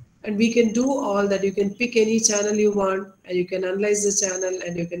 And we can do all that. You can pick any channel you want, and you can analyze the channel,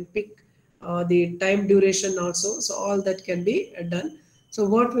 and you can pick the time duration also. So all that can be done. So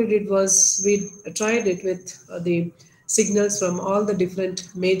what we did was we tried it with the signals from all the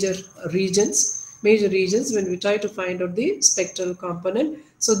different major regions when we try to find out the spectral component.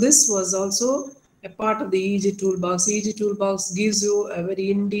 So this was also a part of the EEG toolbox. EEG toolbox gives you a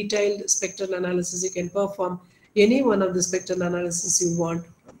very in detailed spectral analysis. You can perform any one of the spectral analysis you want.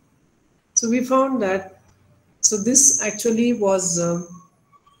 So we found that, so this actually was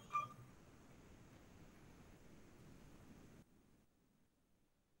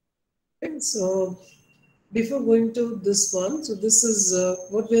okay. So before going to this one, so this is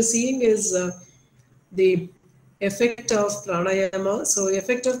what we are seeing is the effect of pranayama. So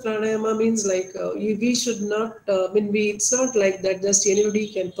effect of pranayama means like we should not it's not like that just anybody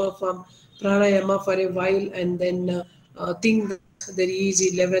can perform pranayama for a while and then think that their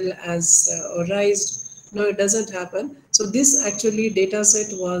EEG level has raised. No, it doesn't happen. So this actually data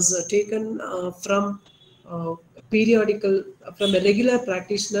set was taken from uh, periodical from a regular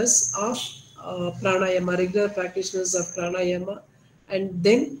practitioners of regular practitioners of pranayama, and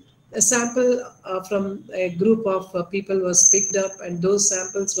then a sample from a group of people was picked up, and those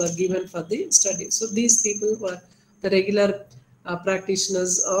samples were given for the study. So these people were the regular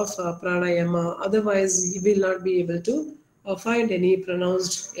practitioners of pranayama. Otherwise, you will not be able to find any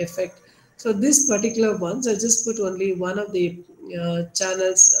pronounced effect. So this particular ones, I just put only one of the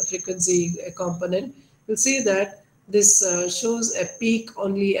channels frequency component. You'll see that this shows a peak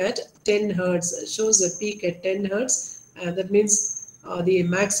only at 10 hertz. Shows a peak at 10 hertz. That means the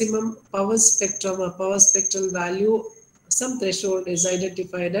maximum power spectrum or power spectral value, some threshold is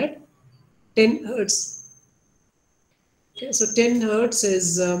identified at 10 hertz. Okay, so 10 hertz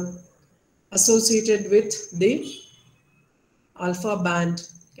is associated with the alpha band.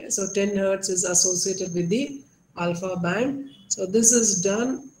 Okay, so 10 hertz is associated with the alpha band. So this is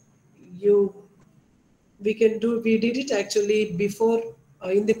done. You we did it actually before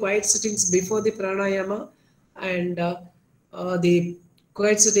in the quiet settings before the pranayama, and the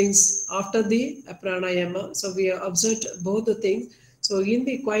quiet settings after the pranayama. So we observed both the things. So in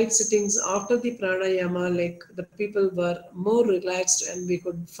the quiet settings after the pranayama, like the people were more relaxed, and we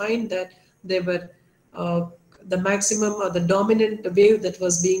could find that they were uh, the maximum or the dominant wave that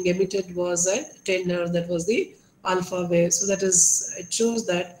was being emitted was at 10 hertz. That was the alpha wave. So that is, it shows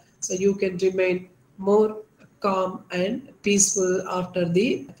that so you can remain more calm and peaceful after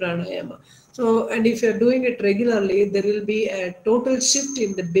the pranayama. So, and if you're doing it regularly, there will be a total shift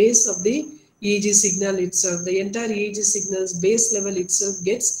in the base of the EEG signal itself. The entire EEG signal's base level itself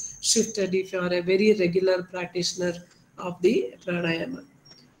gets shifted if you are a very regular practitioner of the pranayama.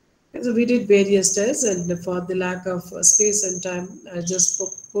 So we did various tests, and for the lack of space and time, I just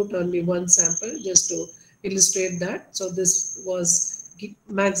put only one sample just to illustrate that. So this was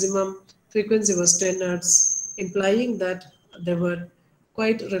maximum frequency was 10 hertz, implying that they were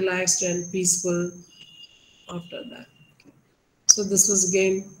quite relaxed and peaceful after that. So this was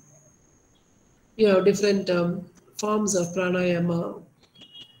again, different forms of pranayama.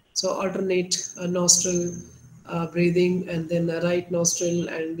 So alternate nostril breathing, and then the right nostril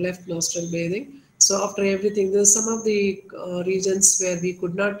and left nostril breathing. So after everything, there's some of the regions where we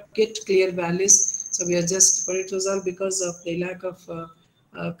could not get clear values. So we are just, but it was all because of the lack of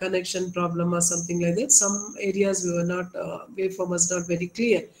connection problem or something like that. Some areas we were not, waveform was not very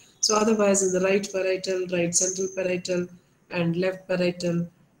clear. So otherwise, in the right parietal, right central parietal, and left parietal,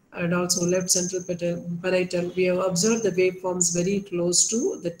 and also left central parietal, we have observed the waveforms very close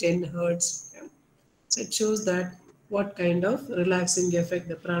to the 10 hertz. Yeah. So it shows that what kind of relaxing effect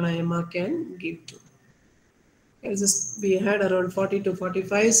the pranayama can give to. We had around 40 to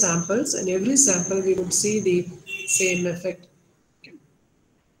 45 samples, and every sample we would see the same effect. Okay.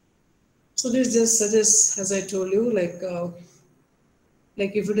 So this just suggests, as I told you, like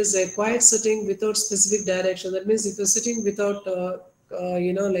if it is a quiet sitting without specific direction, that means if you're sitting without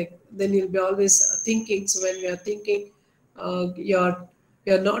like, then you'll be always thinking. So when we are thinking, you're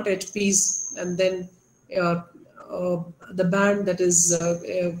not at peace, and then uh, uh, the band that is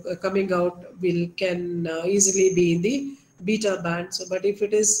coming out will can easily be in the beta band. So but if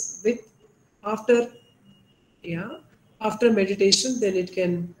it is with after, yeah, after meditation, then it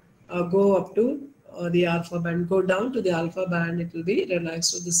can go up to the alpha band, go down to the alpha band, it will be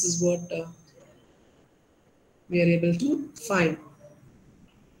relaxed. So this is what we are able to find.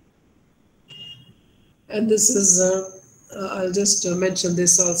 And this is I'll just mention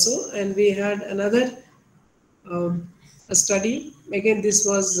this also. And we had another um, a study. Again, this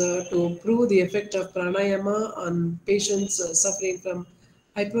was to prove the effect of pranayama on patients suffering from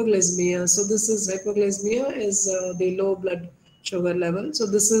hypoglycemia. So this is hypoglycemia is the low blood sugar level. So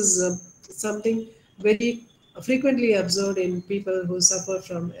this is something very frequently observed in people who suffer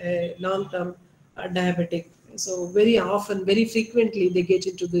from a long-term diabetic. So very often, very frequently, they get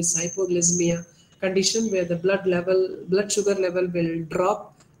into this hypoglycemia condition where the blood sugar level will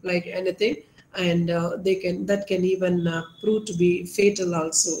drop like anything, and they can that can even prove to be fatal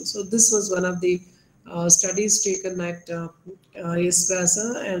also. So this was one of the studies taken at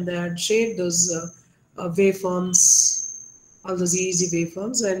ISPASA, and they had shared those waveforms, all those easy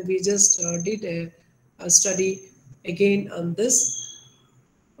waveforms, and we just did a study again on this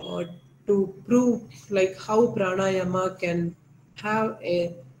uh, to prove like how pranayama can have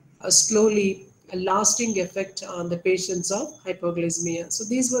a slowly a lasting effect on the patients of hypoglycemia. So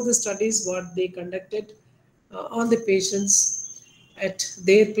these were the studies what they conducted on the patients at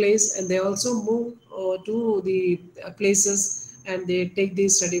their place, and they also move to the places, and they take the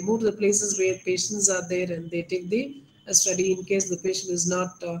study, move to the places where patients are there, and they take the study in case the patient is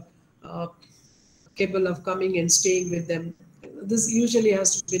not capable of coming and staying with them. This usually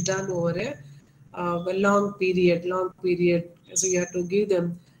has to be done over a long period, long period. So you have to give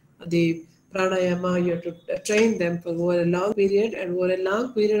them the pranayama, you have to train them for over a long period, and over a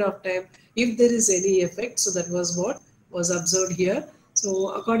long period of time, if there is any effect. So that was what was observed here. So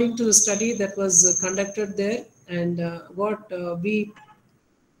according to the study that was conducted there, and what we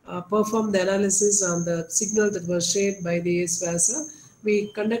performed the analysis on the signal that was shared by the SVASA.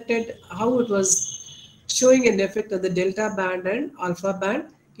 We conducted how it was showing an effect of the delta band and alpha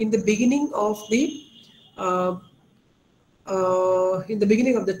band in the beginning of the uh,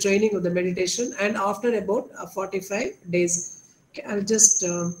 the training of the meditation, and after about 45 days. Okay, I'll just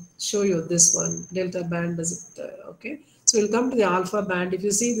show you this one delta band. Does it okay? So we'll come to the alpha band. If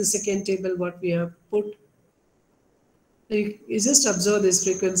you see the second table, what we have put, you just observe these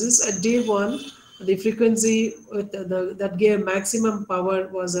frequencies. At day one, the frequency with that gave maximum power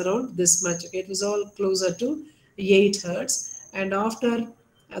was around this much. Okay, it was all closer to 8 hertz. And after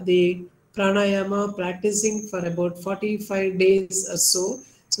the pranayama practicing for about 45 days or so,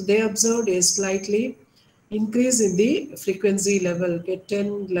 so they observed a slightly increase in the frequency level, okay,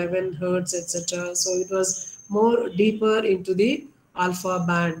 10, 11 hertz, etc. So it was more deeper into the alpha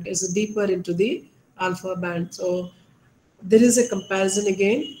band. It's deeper into the alpha band. So there is a comparison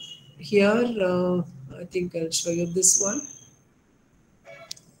again here. I think I'll show you this one.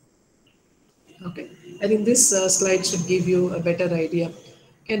 Okay, I think this slide should give you a better idea.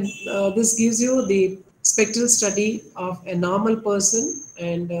 And this gives you the spectral study of a normal person,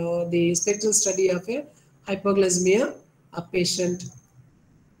 and the spectral study of a hypoglycemia a patient.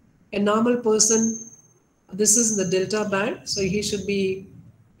 A normal person, this is the delta band, so he should be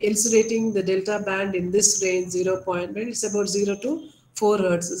elucidating the delta band in this range 0 point, it's about 0 to 4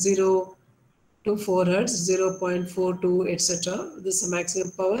 hertz, 0 to 4 hertz, 0.42, etc. This is the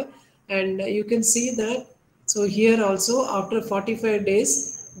maximum power. And you can see that. So here also, after 45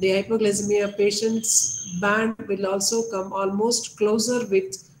 days, the hypoglycemia patient's band will also come almost closer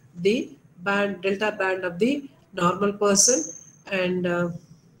with the band delta band of the normal person. And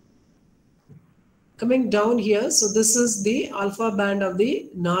coming down here, so this is the alpha band of the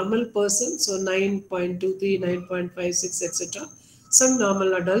normal person, so 9.23, 9.56, etc., some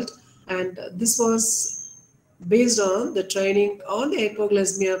normal adult. And this was based on the training on the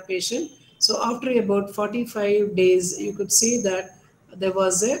hypoglycemia patient. So after about 45 days, you could see that there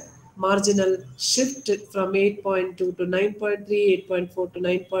was a marginal shift from 8.2 to 9.3, 8.4 to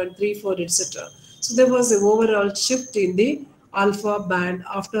 9.34, etc. So there was an overall shift in the alpha band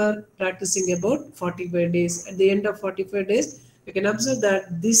after practicing about 45 days. At the end of 45 days, you can observe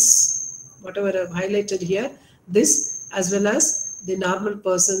that this, whatever I've highlighted here, this as well as the normal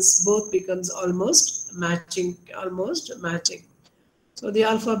persons both becomes almost matching. So the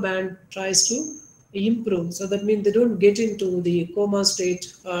alpha band tries to improve. So that means they don't get into the coma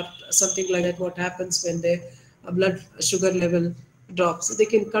state or something like that. What happens when their blood sugar level drops? So they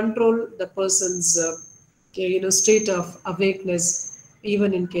can control the person's state of awakeness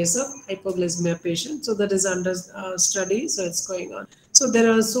even in case of hypoglycemia patient. So that is under study. So it's going on. So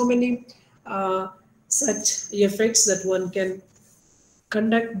there are so many such effects that one can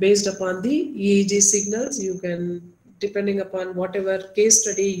conduct based upon the EEG signals. You can, depending upon whatever case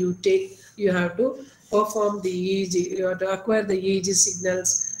study you take, you have to perform the EEG, you have to acquire the EEG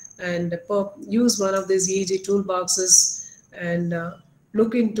signals and use one of these EEG toolboxes and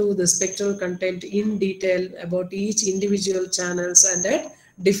look into the spectral content in detail about each individual channels and at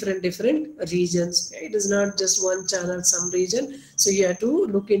different regions. It is not just one channel, some region. So you have to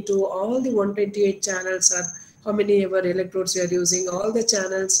look into all the 128 channels or how many ever electrodes you are using, all the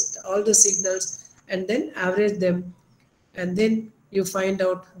channels, all the signals, and then average them, and then you find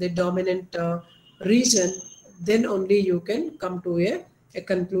out the dominant region. Then only you can come to a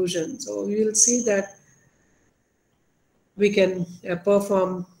conclusion. So you will see that we can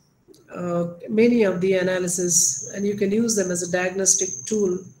perform many of the analysis, and you can use them as a diagnostic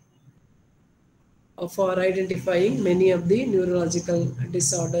tool for identifying many of the neurological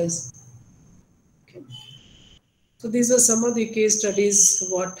disorders. Okay. So these are some of the case studies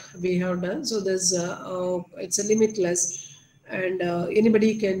what we have done. So there's it's a limitless, and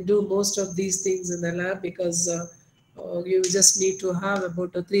anybody can do most of these things in the lab because you just need to have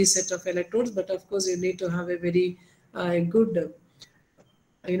about a 3 set of electrodes. But of course, you need to have a very good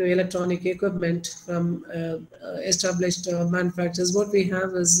electronic equipment from established manufacturers. What we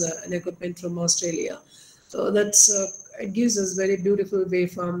have is an equipment from Australia, so that's it gives us very beautiful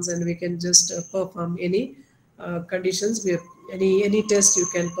waveforms, and we can just perform any conditions. We have any test you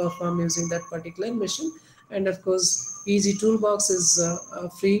can perform using that particular machine. And of course, easy toolbox is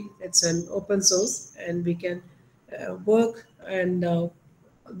free. It's an open source, and we can work, and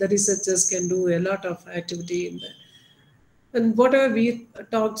the researchers can do a lot of activity in that. And whatever we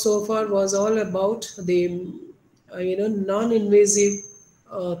talked so far was all about the non-invasive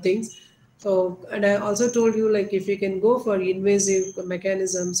things. So, and I also told you, like, if you can go for invasive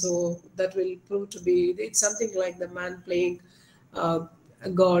mechanism, so that will prove to be, it's something like the man playing uh, a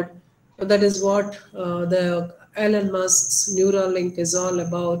god. So that is what the Elon Musk's Neuralink is all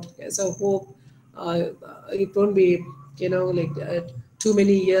about. So hope it won't be too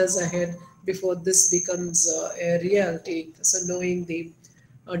many years ahead before this becomes a reality. So knowing the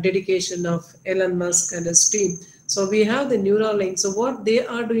dedication of Elon Musk and his team. So we have the Neuralink. So what they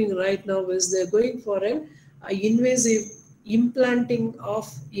are doing right now is they're going for an invasive implanting of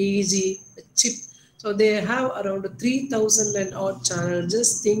EEG chip. So they have around 3,000 and odd channels.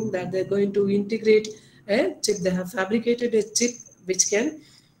 Just think that they're going to integrate a chip. They have fabricated a chip which can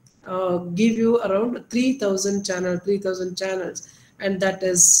give you around 3,000 channels, and that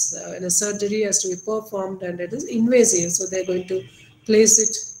is in a surgery has to be performed, and it is invasive. So they're going to place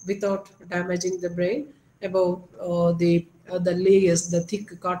it without damaging the brain above the layers, the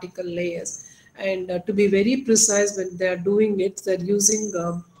thick cortical layers. And to be very precise, when they are doing it, they're using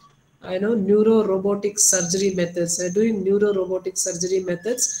I know neuro-robotic surgery methods. They're doing neuro-robotic surgery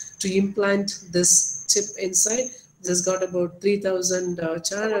methods to implant this chip inside. This got about 3,000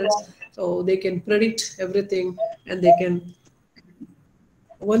 channels, so they can predict everything, and they can,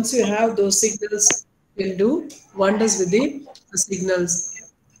 once you have those signals, you can do wonders with the signals.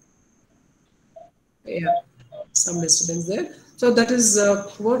 Yeah, some disturbance there. So that is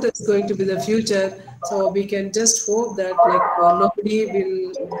what is going to be the future. So we can just hope that, like, nobody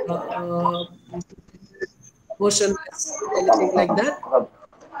will motionless, anything like that.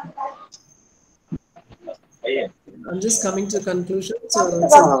 I'm just coming to conclusion. So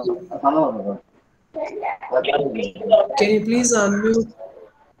somebody, can you please unmute?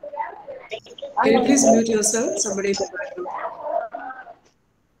 Can you please mute yourself? Somebody in the background.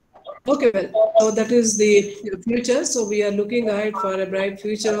 Okay, well, so that is the future. So we are looking ahead for a bright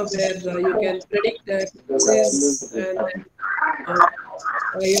future where you can predict disease and then uh,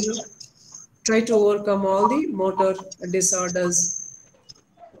 you know, try to overcome all the motor disorders.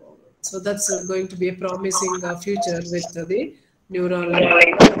 So that's going to be a promising future with the neural.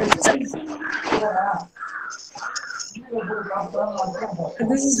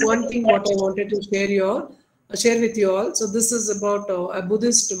 And this is one thing what I wanted to share with you all. So this is about a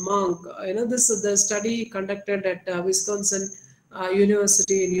Buddhist monk. This is the study conducted at Wisconsin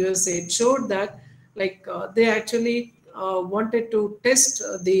University in USA. It showed that they actually wanted to test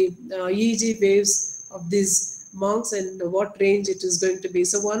the EEG waves of these monks and what range it is going to be.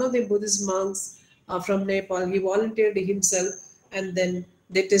 So one of the Buddhist monks from Nepal, he volunteered himself, and then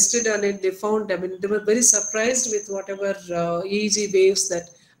they tested on it. They found, I mean, they were very surprised with whatever EEG waves that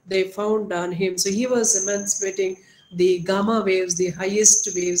they found on him. So he was emancipating the gamma waves, the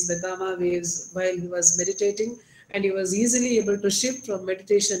highest waves, the gamma waves, while he was meditating, and he was easily able to shift from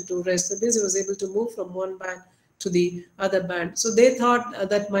meditation to rest. That means he was able to move from one band to the other band. So they thought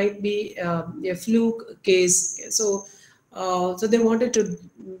that might be a fluke case. So they wanted to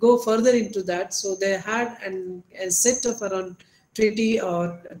go further into that. So they had a set of around 20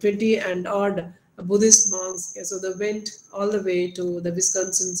 and odd Buddhist monks. Okay, so they went all the way to the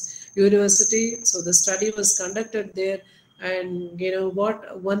Wisconsin's University. So the study was conducted there, and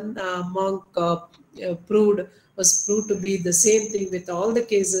what one monk proved to be the same thing with all the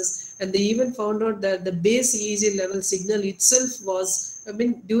cases, and they even found out that the base EEG level signal itself was, I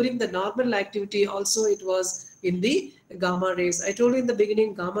mean, during the normal activity also it was in the gamma rays. I told you in the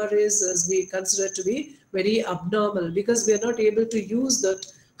beginning, gamma rays as we consider to be very abnormal because we are not able to use that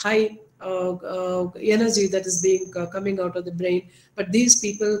high energy that is being coming out of the brain. But these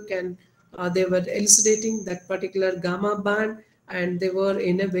people can, they were elucidating that particular gamma band, and they were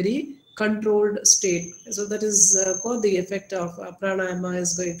in a very controlled state. So that is what the effect of pranayama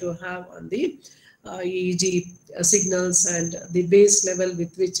is going to have on the EEG signals and the base level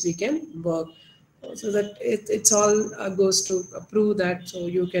with which we can work. So that it's all goes to prove that so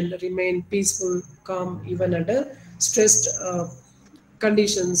you can remain peaceful, calm even under stressed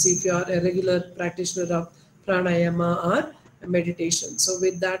conditions if you are a regular practitioner of pranayama or meditation. So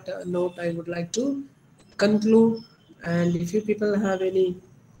with that note, I would like to conclude. And if you people have any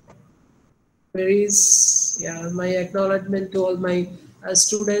queries, yeah, my acknowledgement to all my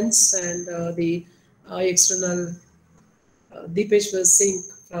students and the external Deepeshwar Singh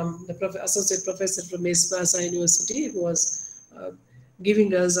from the associate professor from Ismasa University, who was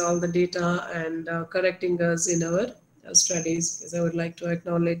giving us all the data and correcting us in our studies. Because I would like to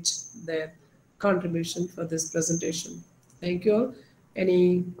acknowledge their contribution for this presentation. Thank you all.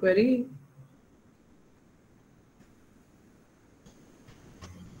 Any query?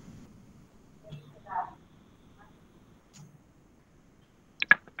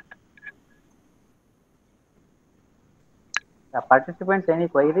 Participants, any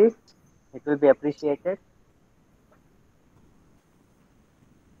queries? It will be appreciated.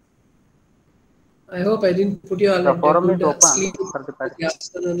 I hope I didn't put you all The into a forum is good open sleep for the with the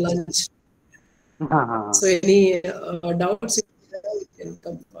participants. afternoon lunch. So any doubts you can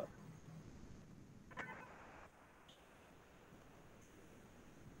come forward.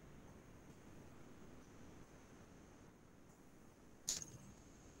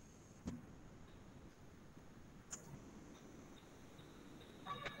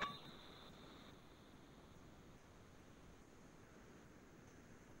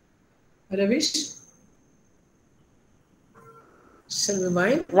 Ravish, shall we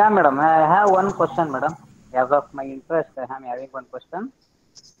wind? Yeah, madam. I have one question, madam. As of my interest, I am having one question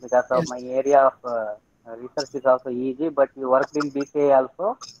because of Yes. my area of research is also easy, but you worked in BCA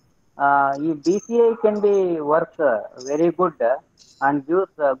also. If BCA can be work very good and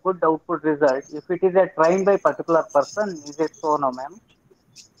gives good output result, if it is trained by particular person, is it so, no, ma'am?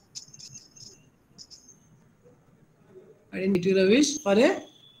 I didn't get you, Ravish. For a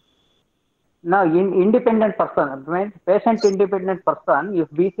Now, in independent person, means patient independent person, if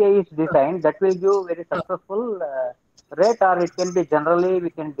BCI is designed, that will give very successful rate, or it can be generally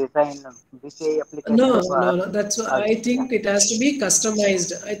we can design BCI application no, for no, no. That's what all I these, yeah, think it has to be customized.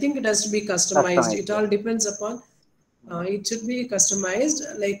 I think it has to be customized. customized. It Yeah. all depends upon. It should be customized,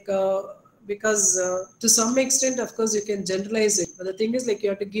 because to some extent, of course, you can generalize it. But the thing is, like you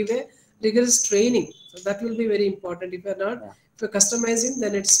have to give a rigorous training. So that will be very important. Yeah. If you're customizing,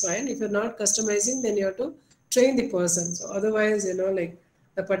 then it's fine. If you're not customizing, then you have to train the person. So otherwise, like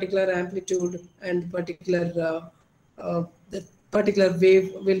the particular amplitude and the particular wave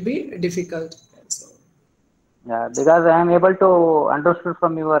will be difficult. So Yeah, because I am able to understood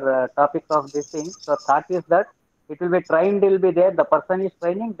from your topic of this thing. So thought is that it will be trained, will be there. The person is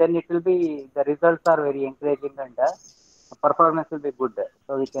training, then it will be the results are very encouraging and performance will be good.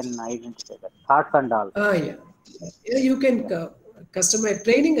 So we can identify that thoughts and all. Yeah. Yeah, you can customize.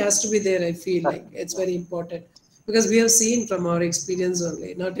 Training has to be there. I feel like it's Yeah. very important because we have seen from our experience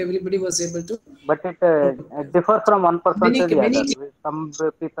only. Not everybody was able to. But it differs from one person to the Many other. Some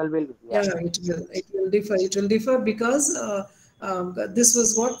people will, yeah, Yeah, it will differ. It will differ because this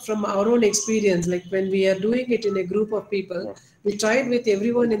was what from our own experience. Like when we are doing it in a group of people, yes. we tried with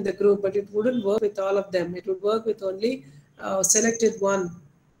everyone in the group, but it wouldn't work with all of them. It would work with only selected one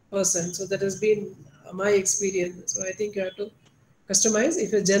person. So that has been my experience. So I think you have to customize.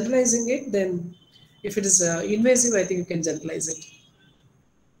 If you're generalizing it, then if it is invasive, I think you can generalize it.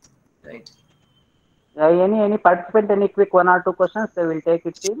 Right. Any participant, any quick one or two questions, they will take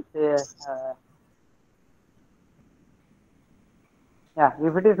it in. Yeah,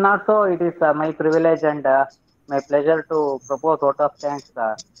 if it is not so, it is my privilege and my pleasure to propose vote of thanks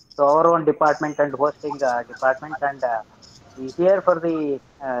to our own department and hosting department. And here for the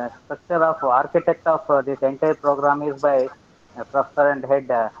structure of architect of this entire program is by Professor and Head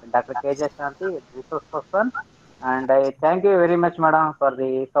Dr. K. J. Shanti, resource person. And I thank you very much, madam, for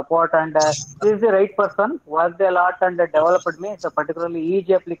the support. And she is the right person, worked a lot and developed me. So particularly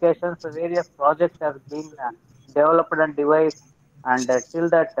each applications, various projects has been developed and devised and till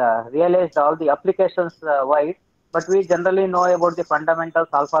that realized all the applications wide, but we generally know about the fundamentals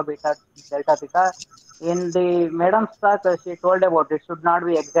alpha, beta, delta, theta. In the madam's talk, she told about it should not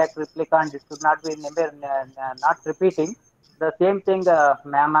be exact replica and it should not be not repeating. The same thing,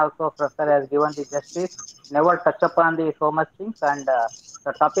 ma'am also, professor has given the justice, never touch upon the so much things and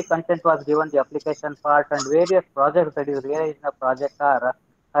the topic content was given the application part and various projects that is realized in the project are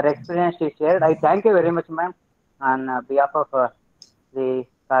her experience she shared. I thank you very much, ma'am, on behalf of the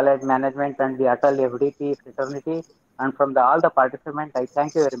college management and the Atal FDP fraternity, and from all the participants. I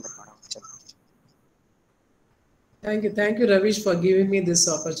thank you very much, madam. Thank Thank you, Ravish, for giving me this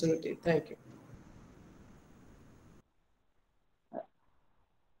opportunity. Thank you.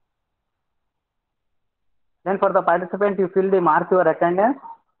 Then for the participant, you fill the mark your attendance,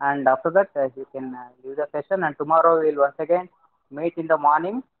 and after that you can leave the session. And tomorrow we will once again meet in the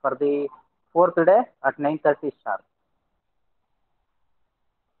morning for the fourth day at 9:30 sharp.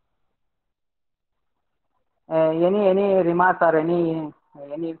 Any remarks or any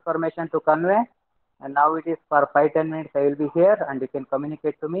information to convey? And now it is for 5-10 minutes. I will be here, and you can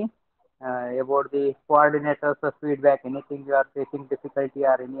communicate to me about the coordinators or feedback. Anything you are facing difficulty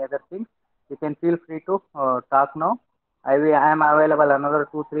or any other thing, you can feel free to talk now. I am available another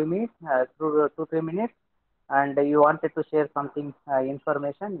 2-3 minutes. Through 2-3 minutes, and you wanted to share something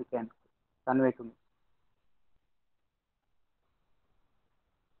information, you can convey to me.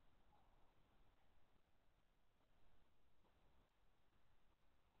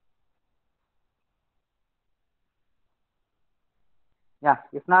 Yeah,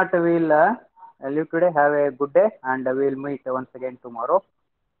 if not, we'll leave today. Have a good day, and we'll meet once again tomorrow.